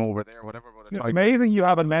of game over there, whatever. But amazing you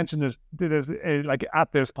haven't mentioned it like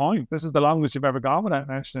at this point. This is the longest you've ever gone without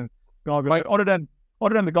mentioning. Other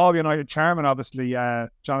other than the Galway United chairman, obviously,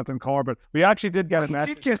 Jonathan Corbett, we actually did get a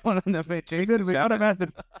message. Did get one on the pitch. We got a message.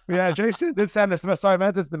 Yeah, Jason did send us. Sorry, I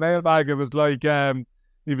meant this in the mailbag. It was like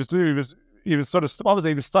he was sort of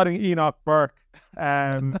obviously he was studying Enoch Burke,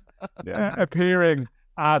 appearing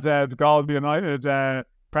at the Galway United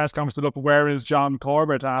press conference to look where is John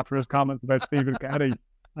Corbett after his comments about Stephen Kenny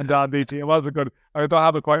and Don DT. It was a good. I don't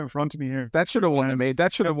have it quite in front of me here. That should have won the mate.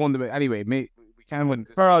 That should have won the mate. Anyway, mate, we can win.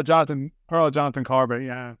 Pearl Jonathan Corbett.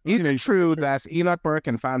 Yeah. Is it true that Enoch Burke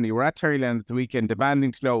and family were at Terryland at the weekend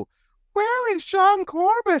demanding to know where is John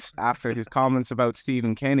Corbett after his comments about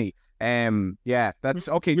Stephen Kenny? Yeah, that's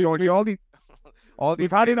okay, Georgie.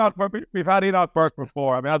 We've had Enoch Burke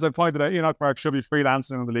before. I mean, as I pointed out, Enoch Burke should be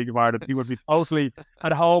freelancing in the League of Ireland. He would be mostly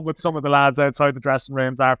at home with some of the lads outside the dressing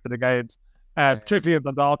rooms after the games, particularly in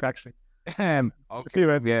Dundalk, actually.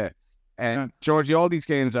 Okay, yeah. Georgie, all these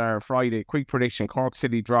games are Friday. Quick prediction: Cork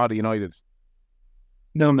City draw to United.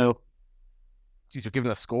 No. Jeez, you're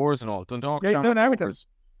giving us scores and all. Dundalk. Yeah, doing everything.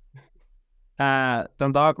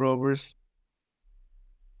 Dundalk Rovers.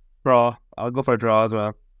 Draw. I'll go for a draw as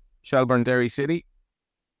well. Shelburne Derry City.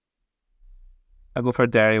 I'll go for a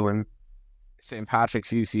Derry win. St. Patrick's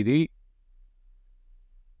UCD.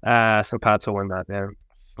 St. Pat's will win that, yeah.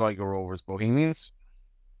 Sligo Rovers Bohemians.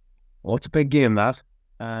 Oh, it's a big game, that.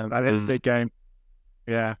 That is a big game.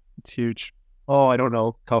 Yeah, it's huge. Oh, I don't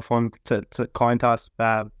know. Tough one. It's a coin toss.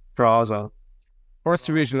 Draw as well. First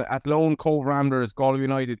division at Lone Cove Ramblers, Galway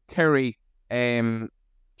United, Kerry,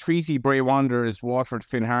 Treaty, Bray Wanderers, Waterford,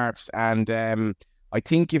 Finn Harps, and I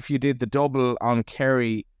think if you did the double on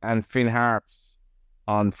Kerry and Finn Harps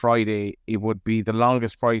on Friday, it would be the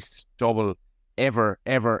longest priced double ever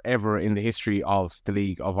in the history of the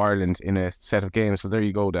League of Ireland in a set of games. So there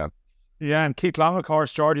you go, Dan. Yeah, and Keith Long, of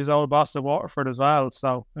course, Georgie's old boss at Waterford as well.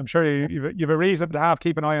 So I'm sure you've a reason to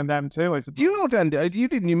keep an eye on them too. Do you know, Dan,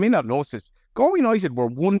 you may not notice it, Galway United were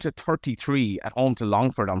 1-33 at home to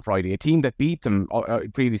Longford on Friday, a team that beat them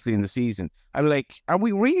previously in the season. I'm like, are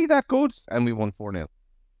we really that good? And we won 4-0.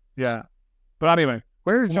 Yeah. But anyway.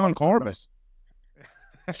 Where's John Corbett?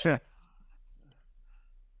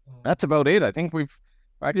 That's about it. I think we've...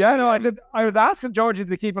 Actually, I was asking Georgie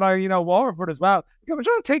to keep an eye on, Waterford as well. I'm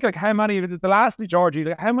trying to think, how many of it, the last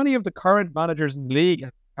Georgie, how many of the current managers in the league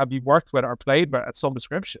have you worked with or played with at some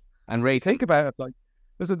description? And rate. Think about it, like,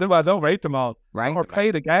 I don't rate them all. Rank or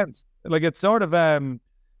played against. Like, it's sort of,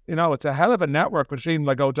 it's a hell of a network between,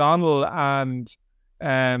 like, O'Donnell and,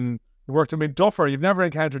 worked, Duffer. You've never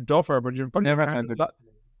encountered Duffer, but you've never encountered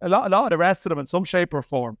a lot of the rest of them in some shape or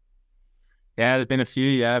form. Yeah, there's been a few.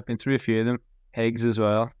 Yeah, I've been through a few of them. Higgs as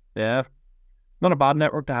well. Yeah. Not a bad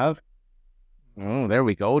network to have. Oh, there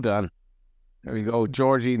we go, Dan. There we go.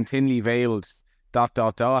 Georgie and thinly veiled ...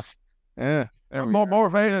 Yeah. More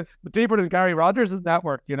veiled, but deeper than Gary Rogers'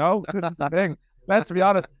 network, This is the thing. Let's be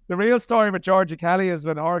honest. The real story with Georgie Kelly is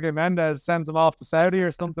when Jorge Mendes sends him off to Saudi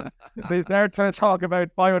or something. They're trying to talk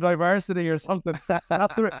about biodiversity or something.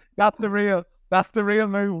 That's the real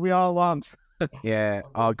move we all want. Yeah.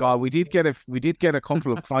 Oh God, we did get a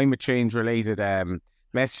couple of climate change related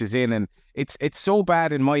messages in, and it's so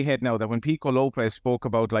bad in my head now that when Pico Lopez spoke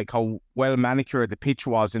about like how well manicured the pitch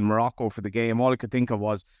was in Morocco for the game, all I could think of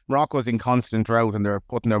was Morocco's in constant drought and they're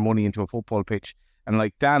putting their money into a football pitch. And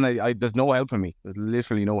like, Dan, there's no helping me. There's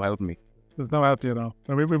literally no helping me. There's no help,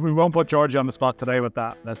 We won't put Georgie on the spot today with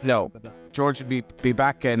that. No. George will be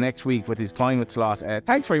back next week with his climate slot.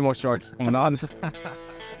 Thanks very much, George, for coming on.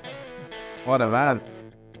 What a man.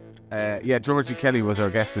 Georgie Kelly was our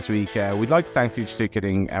guest this week. We'd like to thank Future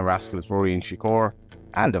Ticketing, Rascals, Rory and Shakor,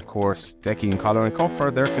 and of course, Decky and Collar and Cuff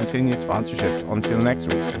for their continued sponsorships. Until next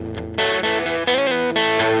week.